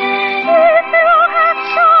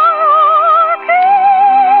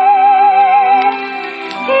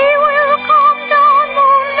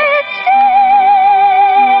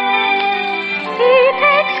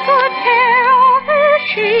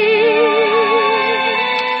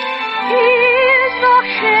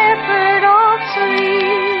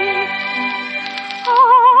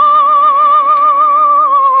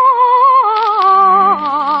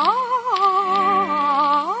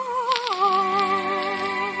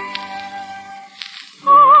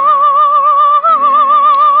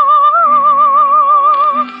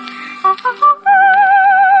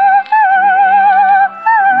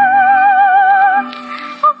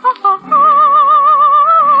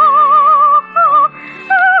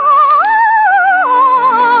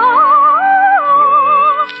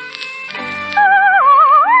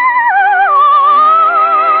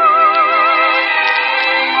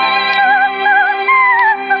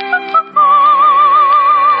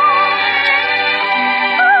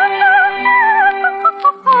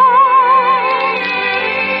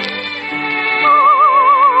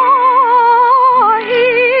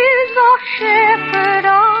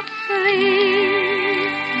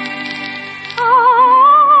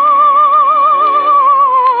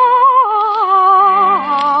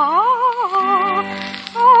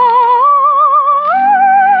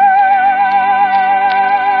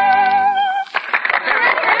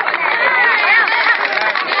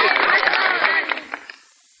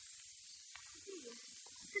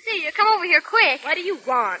 Cecilia, come over here quick. What do you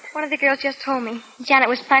want? One of the girls just told me. Janet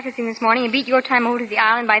was practicing this morning and beat your time over to the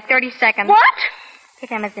island by 30 seconds. What?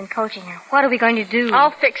 Pip Emma's been coaching her. What are we going to do?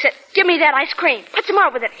 I'll fix it. Give me that ice cream. What's the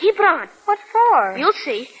matter with it? Heap it on. What for? You'll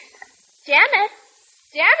see. Janet.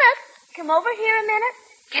 Janet. Come over here a minute.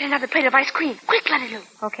 Get another plate of ice cream. Quick, Letty-Lou.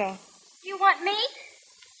 Okay. You want meat?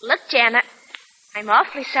 Look, Janet. I'm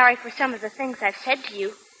awfully sorry for some of the things I've said to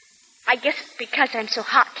you. I guess it's because I'm so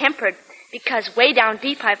hot-tempered. Because way down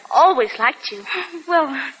deep, I've always liked you. Well,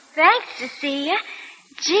 thanks, Cecilia.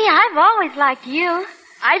 Gee, I've always liked you.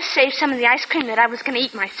 I've saved some of the ice cream that I was going to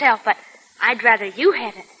eat myself, but I'd rather you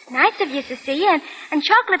had it. It's nice of you, Cecilia, and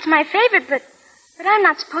chocolate's my favorite, but I'm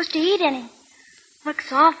not supposed to eat any. Looks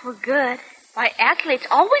awful good. Why, athletes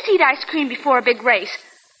always eat ice cream before a big race.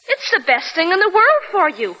 It's the best thing in the world for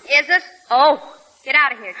you. Is it? Oh. Get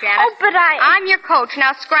out of here, Janet. Oh, but I'm your coach.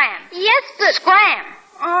 Now scram. Yes, but... Scram.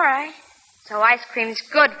 All right. So ice cream's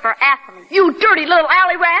good for athletes. You dirty little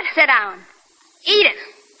alley rat. Sit down. Eat it.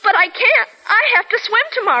 But I can't. I have to swim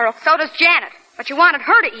tomorrow. So does Janet. But you wanted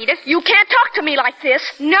her to eat it. You can't talk to me like this.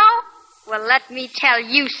 No? Well, let me tell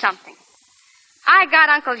you something. I got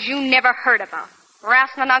uncles you never heard about.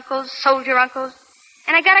 Wrestling uncles, soldier uncles.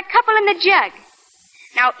 And I got a couple in the jug.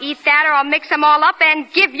 Now eat that or I'll mix them all up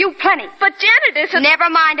and give you plenty. But Janet isn't... Never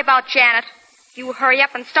mind about Janet. You hurry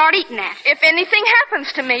up and start eating that. If anything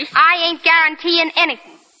happens to me... I ain't guaranteeing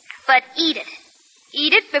anything. But eat it.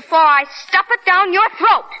 Eat it before I stuff it down your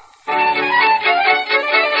throat.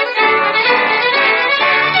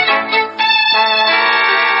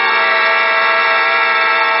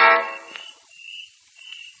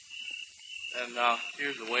 And now,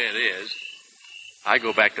 here's the way it is. I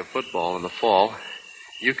go back to football in the fall.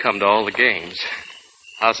 You come to all the games.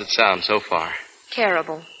 How's it sound so far?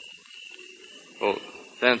 Terrible. Well,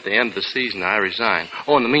 then at the end of the season, I resign.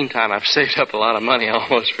 Oh, in the meantime, I've saved up a lot of money. I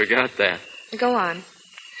almost forgot that. Go on.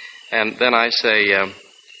 And then I say,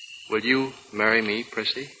 will you marry me,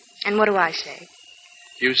 Prissy? And what do I say?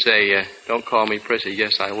 You say, don't call me Prissy.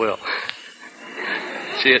 Yes, I will.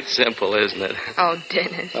 See, it's simple, isn't it? Oh,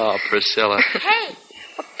 Dennis. Oh, Priscilla. Hey.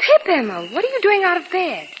 Well, Pip Emma, what are you doing out of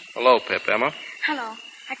bed? Hello, Pip Emma. Hello.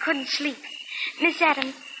 I couldn't sleep. Miss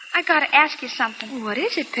Adams, I gotta ask you something. What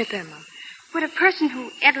is it, Pip Emma? Would a person who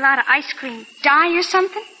ate a lot of ice cream die or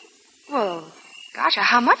something? Well, gosh,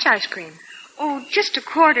 how much ice cream? Oh, just a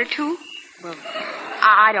quart or two. Well,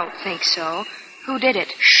 I don't think so. Who did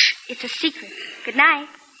it? Shh, it's a secret. Good night.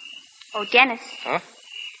 Oh, Dennis. Huh?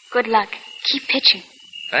 Good luck. Keep pitching.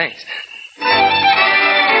 Thanks.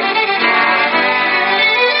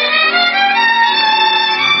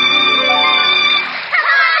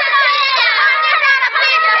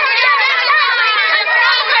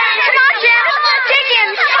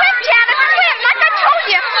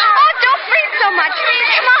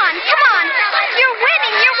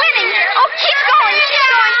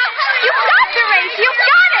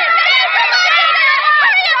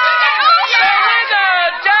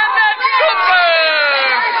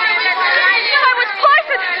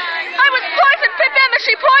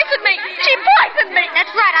 She poisoned me. She poisoned me. That's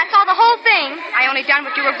right. I saw the whole thing. I only done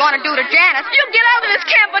what you were going to do to Janice. You get out of this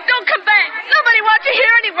camp, but don't come back. Nobody wants you here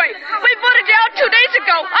anyway. We voted you out 2 days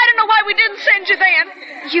ago. I don't know why we didn't send you then.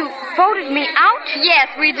 You voted me out? Yes,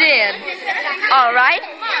 we did. All right.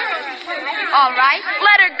 All right.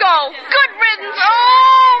 Let her go. Good riddance.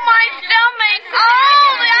 Oh, my stomach. Oh,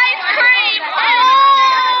 the ice cream. Oh.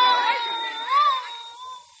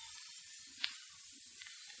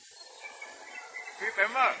 Pip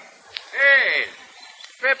Emma. Hey,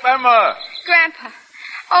 Pip Emma. Grandpa.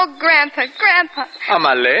 Oh, Grandpa. Am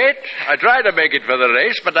I late? I tried to make it for the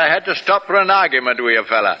race, but I had to stop for an argument with you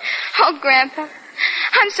fella. Oh, Grandpa.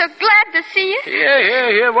 I'm so glad to see you.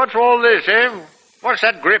 Here. What's all this, eh? What's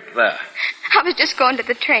that grip there? I was just going to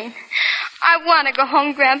the train. I want to go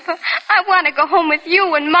home, Grandpa. I want to go home with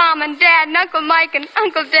you and Mom and Dad and Uncle Mike and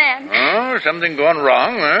Uncle Dan. Oh, something gone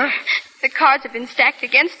wrong, huh? The cards have been stacked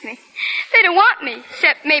against me. They don't want me,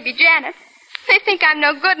 except maybe Janet. They think I'm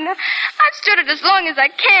no good enough. I've stood it as long as I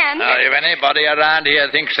can. Now, if anybody around here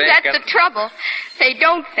thinks they That's can... the trouble. They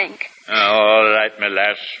don't think. All right, my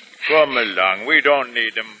lass. Come along. We don't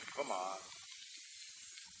need them. Come on.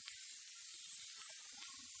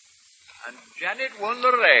 And Janet won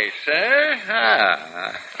the race, eh?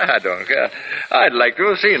 I don't care. I'd like to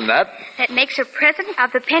have seen that. That makes her president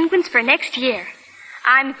of the Penguins for next year.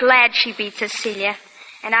 I'm glad she beat Cecilia.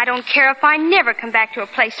 And I don't care if I never come back to a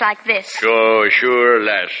place like this. Sure,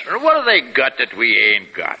 lass. What have they got that we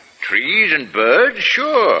ain't got? Trees and birds?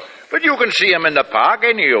 Sure. But you can see 'em in the park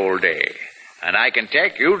any old day. And I can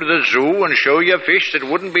take you to the zoo and show you fish that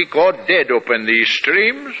wouldn't be caught dead up in these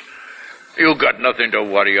streams. You got nothing to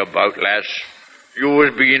worry about, lass. You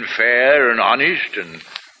was being fair and honest, and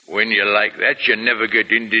when you're like that, you never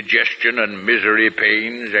get indigestion and misery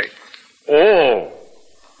pains. Oh,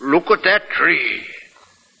 look at that tree.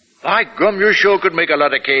 By gum, you sure could make a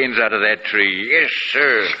lot of canes out of that tree. Yes,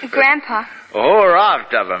 sir. Grandpa. A whole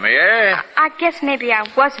raft of them, yeah? I guess maybe I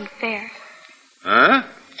wasn't fair. Huh?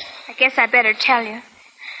 I guess I better tell you.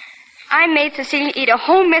 I made Cecilia eat a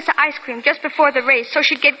whole mess of ice cream just before the race so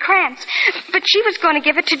she'd get cramps. But she was going to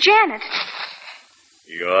give it to Janet.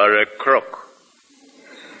 You're a crook.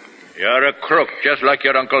 You're a crook, just like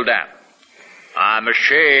your Uncle Dan. I'm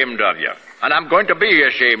ashamed of you. And I'm going to be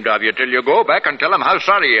ashamed of you till you go back and tell him how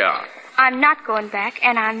sorry you are. I'm not going back,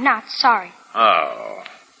 and I'm not sorry. Oh.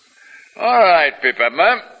 All right, Pip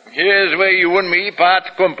Emma. Here's where you and me part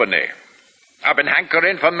company. I've been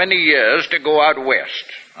hankering for many years to go out west,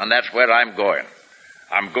 and that's where I'm going.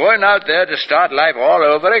 I'm going out there to start life all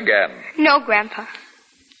over again. No, Grandpa.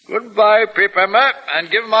 Goodbye, Pip Emma, and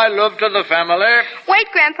give my love to the family. Wait,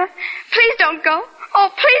 Grandpa. Please don't go. Oh,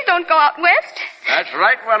 please don't go out west. That's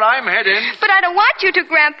right where I'm heading. But I don't want you to,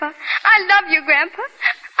 Grandpa. I love you, Grandpa.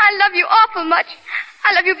 I love you awful much.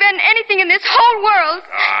 I love you better than anything in this whole world.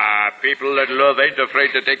 Ah, people that love ain't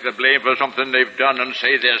afraid to take the blame for something they've done and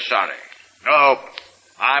say they're sorry. No,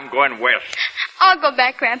 I'm going west. I'll go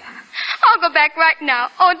back, Grandpa. I'll go back right now.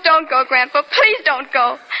 Oh, don't go, Grandpa. Please don't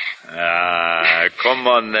go. Ah, come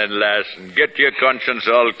on then, lass, and get your conscience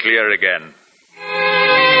all clear again.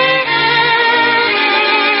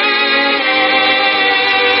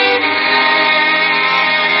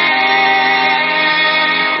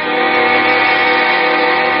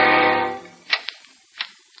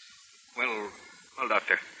 Well,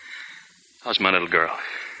 Doctor, how's my little girl?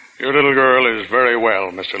 Your little girl is very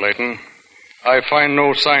well, Mr. Layton. I find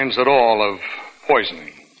no signs at all of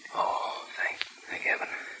poisoning. Oh, thank heaven.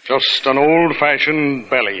 Just an old-fashioned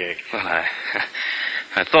bellyache. Well,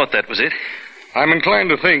 I thought that was it. I'm inclined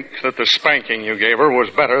to think that the spanking you gave her was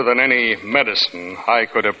better than any medicine I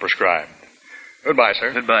could have prescribed. Goodbye,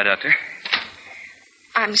 sir. Goodbye, Doctor.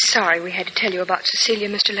 I'm sorry we had to tell you about Cecilia,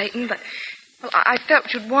 Mr. Layton, but well, I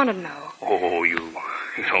felt you'd want to know. Oh, you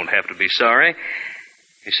don't have to be sorry.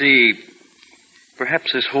 You see,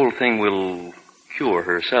 perhaps this whole thing will cure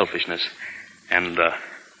her selfishness. And,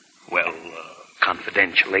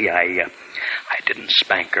 confidentially, I didn't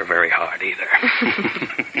spank her very hard either.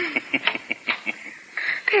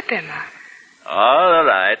 Pip Emma. All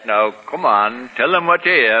right, now, come on. Tell them what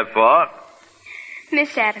you're here for.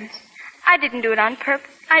 Miss Adams, I didn't do it on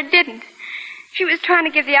purpose. I didn't. She was trying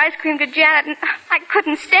to give the ice cream to Janet, and I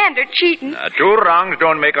couldn't stand her cheating. Two wrongs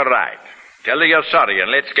don't make a right. Tell her you're sorry, and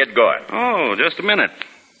let's get going. Oh, just a minute.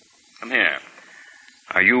 Come here.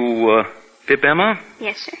 Are you, Pip Emma?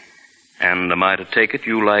 Yes, sir. And am I to take it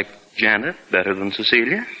you like Janet better than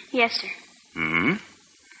Cecilia? Yes, sir. Hmm?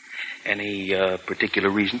 Any, particular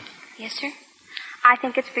reason? Yes, sir. I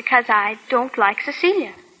think it's because I don't like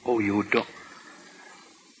Cecilia. Oh, you don't?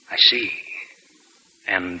 I see.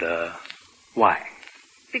 And, why?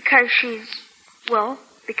 Because she's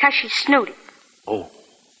snooty. Oh.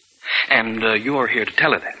 And, you're here to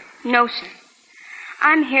tell her that? No, sir.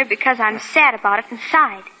 I'm here because I'm sad about it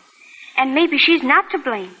inside. And maybe she's not to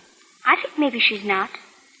blame. I think maybe she's not.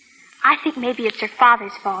 I think maybe it's her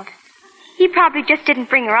father's fault. He probably just didn't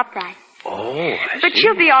bring her up right. Oh, I But see.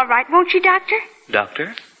 she'll be all right, won't she, Doctor?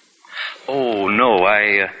 Doctor? Oh, no,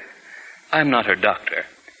 I'm not her doctor.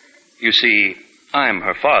 You see, I'm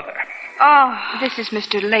her father. Oh, this is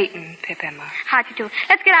Mr. Layton, Pip Emma. How'd you do?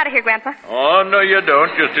 Let's get out of here, Grandpa. Oh, no, you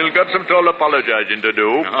don't. You still got some tall apologizing to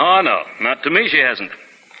do. Oh, no, not to me she hasn't.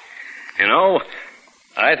 You know,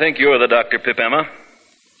 I think you're the doctor, Pip Emma.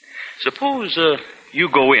 Suppose, you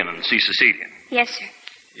go in and see Cecilia. Yes, sir.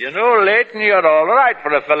 You know, Leighton, you're all right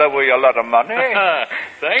for a fellow with a lot of money.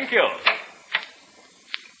 Thank you.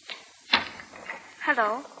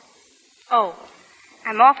 Hello. Oh,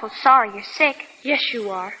 I'm awful sorry you're sick. Yes, you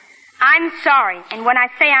are. I'm sorry, and when I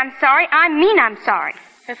say I'm sorry, I mean I'm sorry.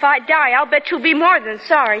 If I die, I'll bet you'll be more than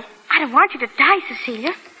sorry. I don't want you to die,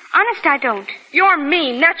 Cecilia. Honest, I don't. You're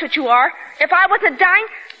mean, that's what you are. If I wasn't dying,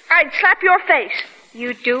 I'd slap your face.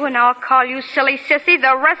 You do, and I'll call you silly sissy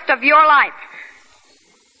the rest of your life.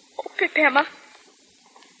 Oh, Pip Emma.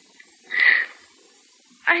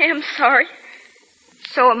 I am sorry.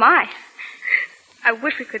 So am I. I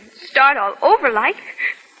wish we could start all over like.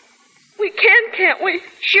 We can, can't we?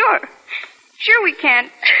 Sure. Sure we can.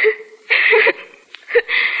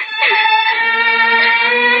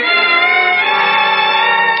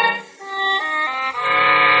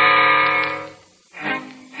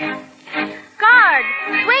 Guard,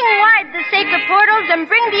 swing wide the sacred portals and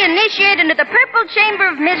bring the initiate into the purple chamber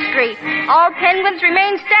of mystery. All penguins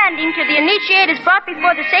remain standing till the initiate is brought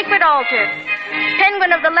before the sacred altar.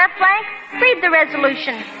 Penguin of the left flank, read the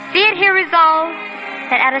resolution. Be it here resolved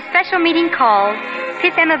that at a special meeting called,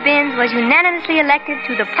 Pip Emma Binns was unanimously elected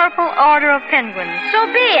to the Purple Order of Penguins. So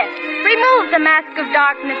be it. Remove the mask of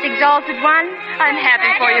darkness, exalted one. I'm happy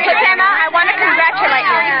for you, Pip Emma. I want to congratulate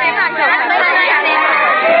you.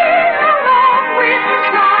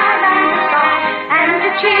 And to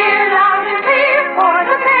cheer loud and clear for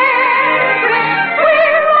the penguins.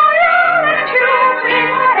 We're loyal and true in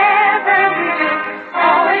whatever we do.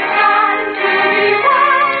 Always trying to be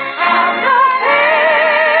one of the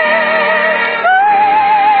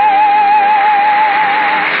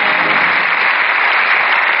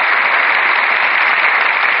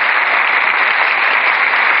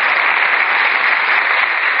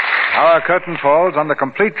Our curtain falls on the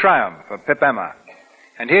complete triumph of Pip Emma.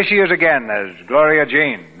 And here she is again as Gloria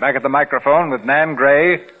Jean, back at the microphone with Nan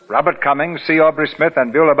Gray, Robert Cummings, C. Aubrey Smith,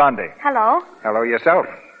 and Beulah Bondi. Hello. Hello yourself.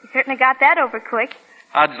 You certainly got that over quick.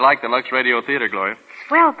 How'd you like the Lux Radio Theater, Gloria?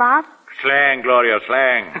 Swell, Bob. Slang, Gloria,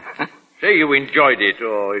 slang. Say you enjoyed it.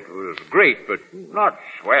 Oh, it was great, but not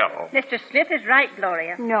swell. Mr. Smith is right,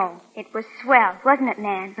 Gloria. No, it was swell, wasn't it,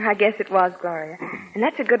 Nan? I guess it was, Gloria. And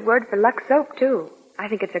that's a good word for Lux soap, too. I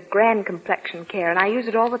think it's a grand complexion care, and I use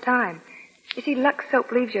it all the time. You see, Lux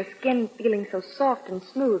soap leaves your skin feeling so soft and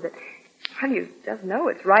smooth that, well, you just know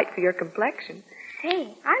it's right for your complexion.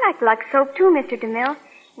 Say, I like Lux soap too, Mr. DeMille.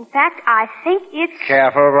 In fact, I think it's...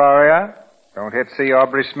 Careful, Gloria. Don't hit C.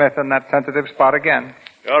 Aubrey Smith in that sensitive spot again.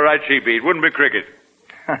 All right, CB. It wouldn't be cricket.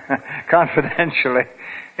 Confidentially,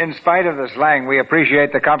 in spite of the slang, we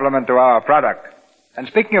appreciate the compliment to our product. And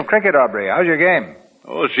speaking of cricket, Aubrey, how's your game?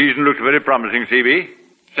 Oh, the season looks very promising, CB.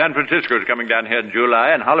 San Francisco's coming down here in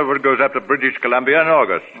July, and Hollywood goes up to British Columbia in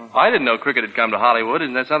August. I didn't know cricket had come to Hollywood.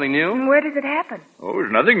 Isn't that something new? And where does it happen? Oh,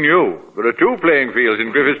 it's nothing new. There are 2 playing fields in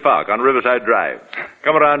Griffiths Park on Riverside Drive.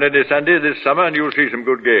 Come around any Sunday this summer, and you'll see some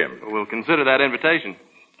good games. We'll consider that invitation.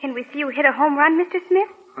 Can we see you hit a home run, Mr. Smith?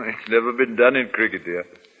 It's never been done in cricket, dear.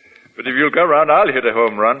 But if you'll come round, I'll hit a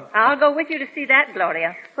home run. I'll go with you to see that,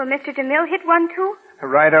 Gloria. Will Mr. DeMille hit one, too?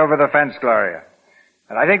 Right over the fence, Gloria.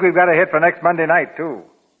 And I think we've got a hit for next Monday night, too.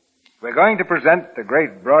 We're going to present the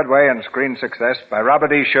great Broadway and screen success by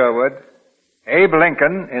Robert E. Sherwood, Abe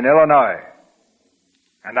Lincoln in Illinois.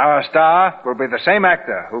 And our star will be the same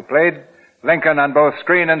actor who played Lincoln on both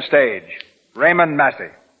screen and stage, Raymond Massey.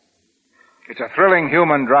 It's a thrilling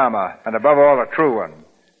human drama, and above all, a true one,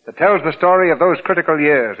 that tells the story of those critical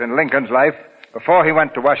years in Lincoln's life before he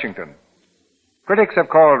went to Washington. Critics have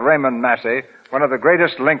called Raymond Massey one of the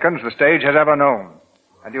greatest Lincolns the stage has ever known.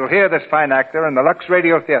 And you'll hear this fine actor in the Lux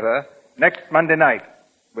Radio Theater next Monday night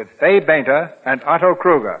with Fay Bainter and Otto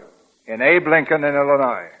Kruger in Abe Lincoln in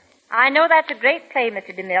Illinois. I know that's a great play,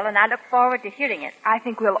 Mr. DeMille, and I look forward to hearing it. I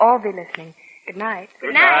think we'll all be listening. Good night.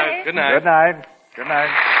 Good night. Good night. Good night. Good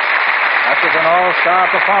night. That was an all-star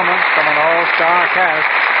performance from an all-star cast.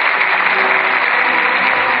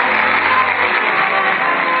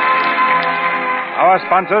 Our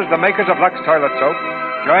sponsors, the makers of Lux Toilet Soap,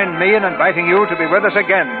 join me in inviting you to be with us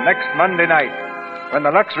again next Monday night when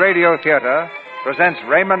the Lux Radio Theater presents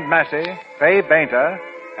Raymond Massey, Fay Bainter,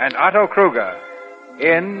 and Otto Kruger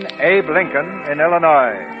in Abe Lincoln in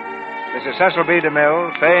Illinois. This is Cecil B.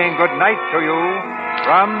 DeMille saying good night to you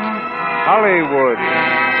from Hollywood.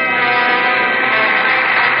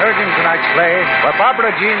 Heard in tonight's play were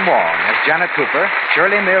Barbara Jean Wong as Janet Cooper,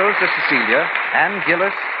 Shirley Mills as Cecilia, Ann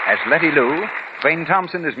Gillis as Letty Lou, Wayne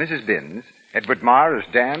Thompson as Mrs. Binns, Edward Marr as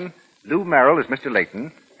Dan, Lou Merrill as Mr.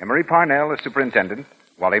 Layton, Emery Parnell as Superintendent,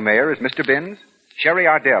 Wally Mayer as Mr. Binns, Sherry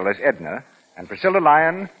Ardell as Edna, and Priscilla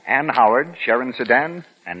Lyon, Ann Howard, Sharon Sedan,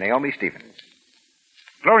 and Naomi Stevens.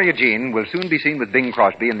 Gloria Jean will soon be seen with Bing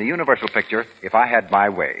Crosby in the Universal picture, If I Had My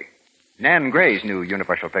Way. Nan Gray's new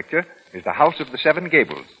Universal picture is The House of the Seven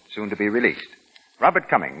Gables, soon to be released. Robert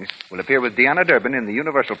Cummings will appear with Deanna Durbin in the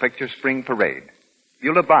Universal picture Spring Parade.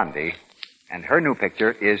 Beulah Bondi and her new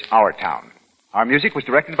picture is Our Town. Our music was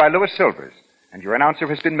directed by Louis Silvers, and your announcer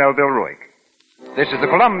has been Melville Ruick. This is the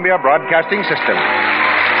Columbia Broadcasting System.